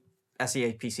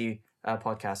SAPC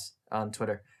podcast on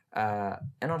Twitter and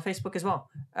on Facebook as well.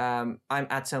 I'm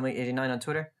at Selmy89 on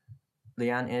Twitter.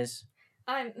 Leanne is.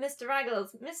 I'm Mr.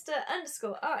 Raggles, Mr_RAGLES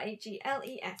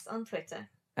on Twitter.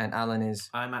 And Alan is.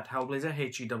 I'm at Hellblazer,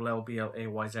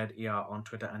 HELLBLAYZER on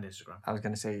Twitter and Instagram. I was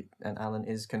going to say, and Alan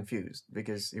is confused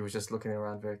because he was just looking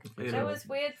around very confused. That was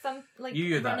weird, some like You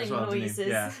hear that running as well, didn't you? noises.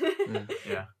 Yeah.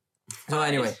 Yeah. So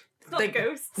anyway. It's not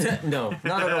ghosts. No,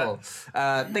 not at all.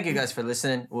 Thank you guys for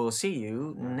listening. We'll see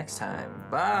you next time.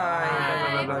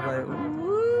 Bye. Bye. Ooh.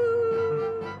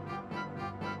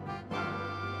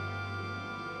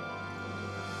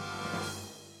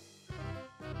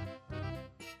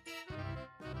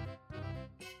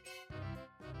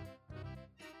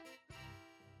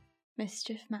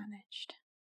 Mischief managed.